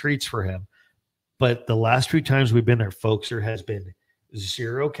box of treats for him. But the last few times we've been there, folks, there has been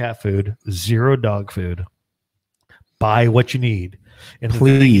 0 cat food, 0 dog food. Buy what you need. And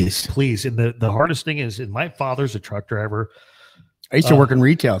please. And the hardest thing is, and my father's a truck driver. I used to work in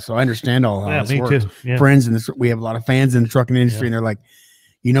retail, so I understand all how this works. Too. Yeah. Friends, we have a lot of fans in the trucking industry, and they're like,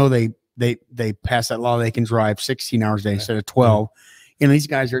 they pass that law, they can drive 16 hours a day instead of 12. Yeah. And these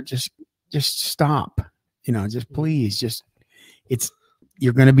guys are just stop. Please,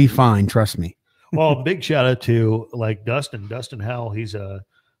 you're going to be fine. Trust me. Well, big shout out to Dustin Howell. He's the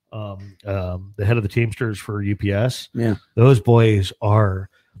head of the Teamsters for UPS. Yeah. Those boys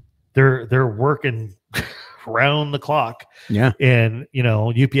they're working round the clock. Yeah. And,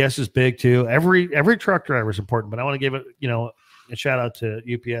 UPS is big too. Every truck driver is important, but I want to give it, a shout out to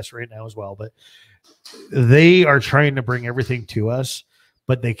UPS right now as well, but they are trying to bring everything to us,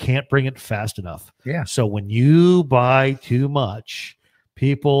 but they can't bring it fast enough. Yeah. So when you buy too much,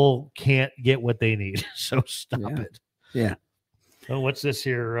 people can't get what they need. So stop it. Yeah. Oh, what's this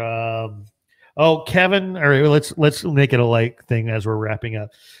here? Kevin. All right, let's make it a light thing as we're wrapping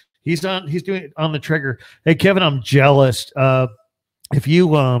up. He's doing it on the trigger. Hey, Kevin, I'm jealous. if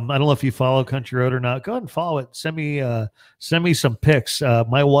you I don't know if you follow Country Road or not, go ahead and follow it. Send me some pics.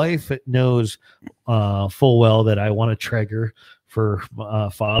 My wife knows full well that I want to trigger for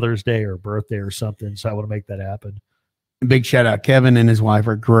Father's Day or birthday or something, so I want to make that happen. Big shout out. Kevin and his wife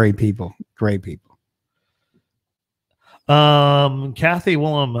are great people. Great people. Kathy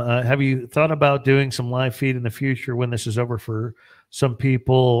Willem, have you thought about doing some live feed in the future when this is over for some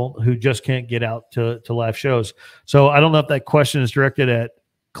people who just can't get out to live shows? So I don't know if that question is directed at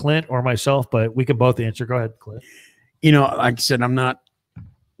Clint or myself, but we can both answer. Go ahead, Clint. You know, like I said, I'm not,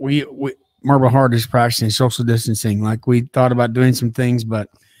 we Marble Heart is practicing social distancing. Like we thought about doing some things, but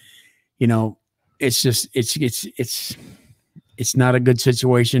you know, it's just, it's not a good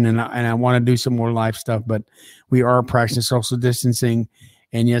situation. And I want to do some more live stuff, but we are practicing social distancing.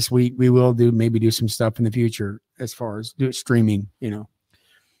 And yes, we will maybe do some stuff in the future as far as streaming, you know,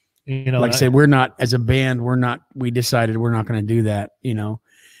 like I said, we're not, as a band, we decided we're not going to do that. You know,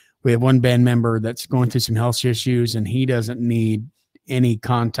 we have one band member that's going through some health issues and he doesn't need any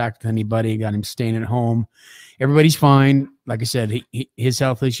contact with anybody. Got him staying at home. Everybody's fine. Like I said, his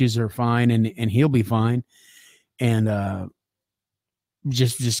health issues are fine and he'll be fine. And,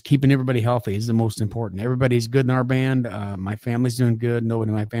 just keeping everybody healthy is the most important. Everybody's good in our band. My family's doing good. Nobody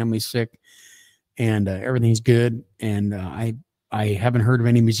in my family's sick, and everything's good. And I haven't heard of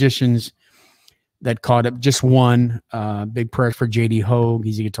any musicians that caught up. Just one. Big prayers for JD Hogue.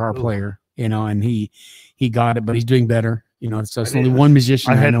 He's a guitar player, you know, and he got it, but he's doing better. You know, so it's only one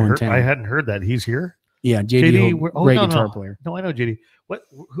musician I know in town. I hadn't heard that. He's here. Yeah, JD Hogue, great guitar player. No, I know JD.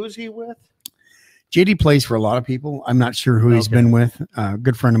 Who's he with? JD plays for a lot of people. I'm not sure who he's been with.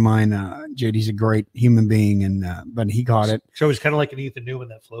 Good friend of mine. JD's a great human being, and but he got it. So he's kind of like an Ethan Newman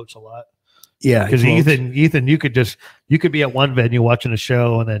that floats a lot. Yeah, because Ethan, you could be at one venue watching a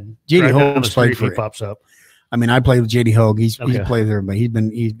show, and then JD Hogue played for he pops up. I mean, I played with JD Hogue. He's played there, but he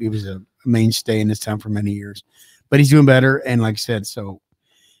was a mainstay in this town for many years. But he's doing better, and like I said, so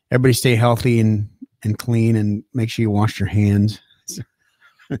everybody stay healthy and clean, and make sure you wash your hands.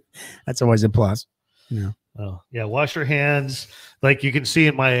 That's always a plus. Yeah. Oh yeah. Wash your hands. Like you can see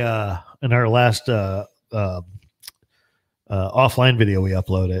in my in our last offline video we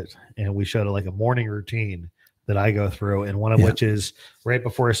uploaded, and we showed like a morning routine that I go through, and one of which is right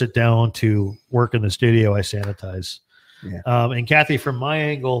before I sit down to work in the studio, I sanitize. Yeah. And Kathy, from my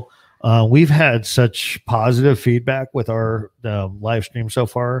angle, we've had such positive feedback with our live stream so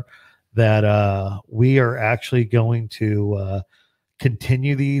far that we are actually going to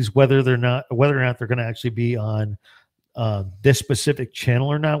continue these, whether or not they're going to actually be on this specific channel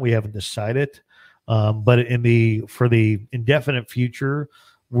or not. We haven't decided, but for the indefinite future,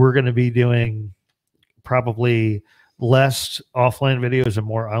 we're going to be doing probably less offline videos and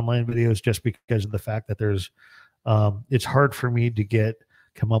more online videos, just because of the fact that there's it's hard for me to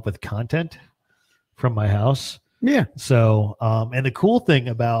come up with content from my house. Yeah. So and the cool thing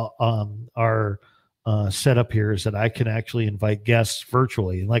about our setup here is that I can actually invite guests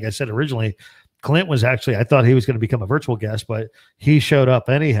virtually. And like I said, originally, Clint was I thought he was going to become a virtual guest, but he showed up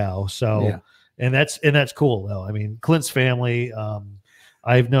anyhow. So, and that's cool though. I mean, Clint's family,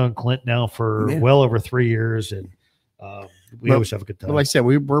 I've known Clint now for well over 3 years, and we always have a good time. But like I said,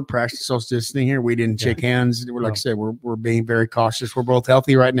 we're practicing social distancing here. We didn't shake hands. Like I said, we're being very cautious. We're both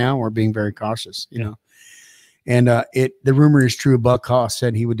healthy right now. We're being very cautious, you know. And the rumor is true. Buck Haas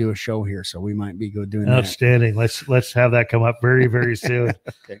said he would do a show here, so we might be doing that. Outstanding. Let's have that come up very, very soon.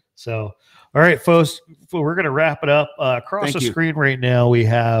 Okay. So, all right, folks, we're going to wrap it up. Across the screen right now, we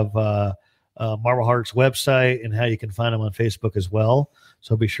have Marble Heart's website and how you can find them on Facebook as well.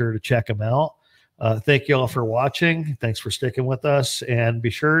 So be sure to check them out. Thank you all for watching. Thanks for sticking with us, and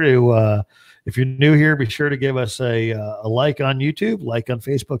be sure to if you're new here, be sure to give us a like on YouTube, like on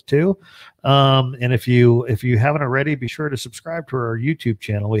Facebook too. And if you haven't already, be sure to subscribe to our YouTube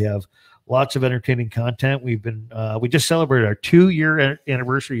channel. We have lots of entertaining content. We just celebrated our 2-year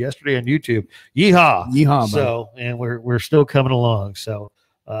anniversary yesterday on YouTube. Yeehaw! Yeehaw! So, and we're still coming along. So,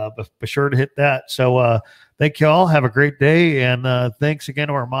 but be sure to hit that. So, thank you all. Have a great day, and thanks again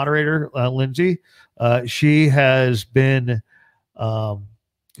to our moderator, Lindsay. She has been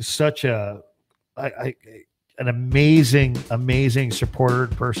such an amazing supporter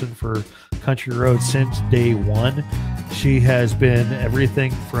and person for Country Road since day one. She has been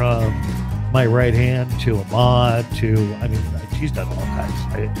everything from my right hand to a mod to, I mean, she's done all kinds.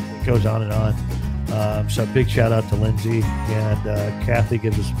 It goes on and on. So big shout out to Lindsay, and Kathy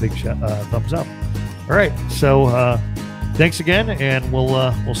gives us a big thumbs up. All right, so thanks again, and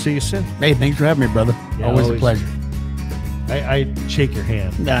we'll see you soon. Hey, thanks for having me, brother. Yeah, always a pleasure. I shake your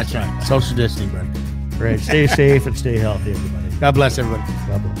hand. That's right. Social distancing, brother. All right, stay safe and stay healthy, everybody. God bless everybody.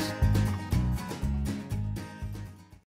 God bless.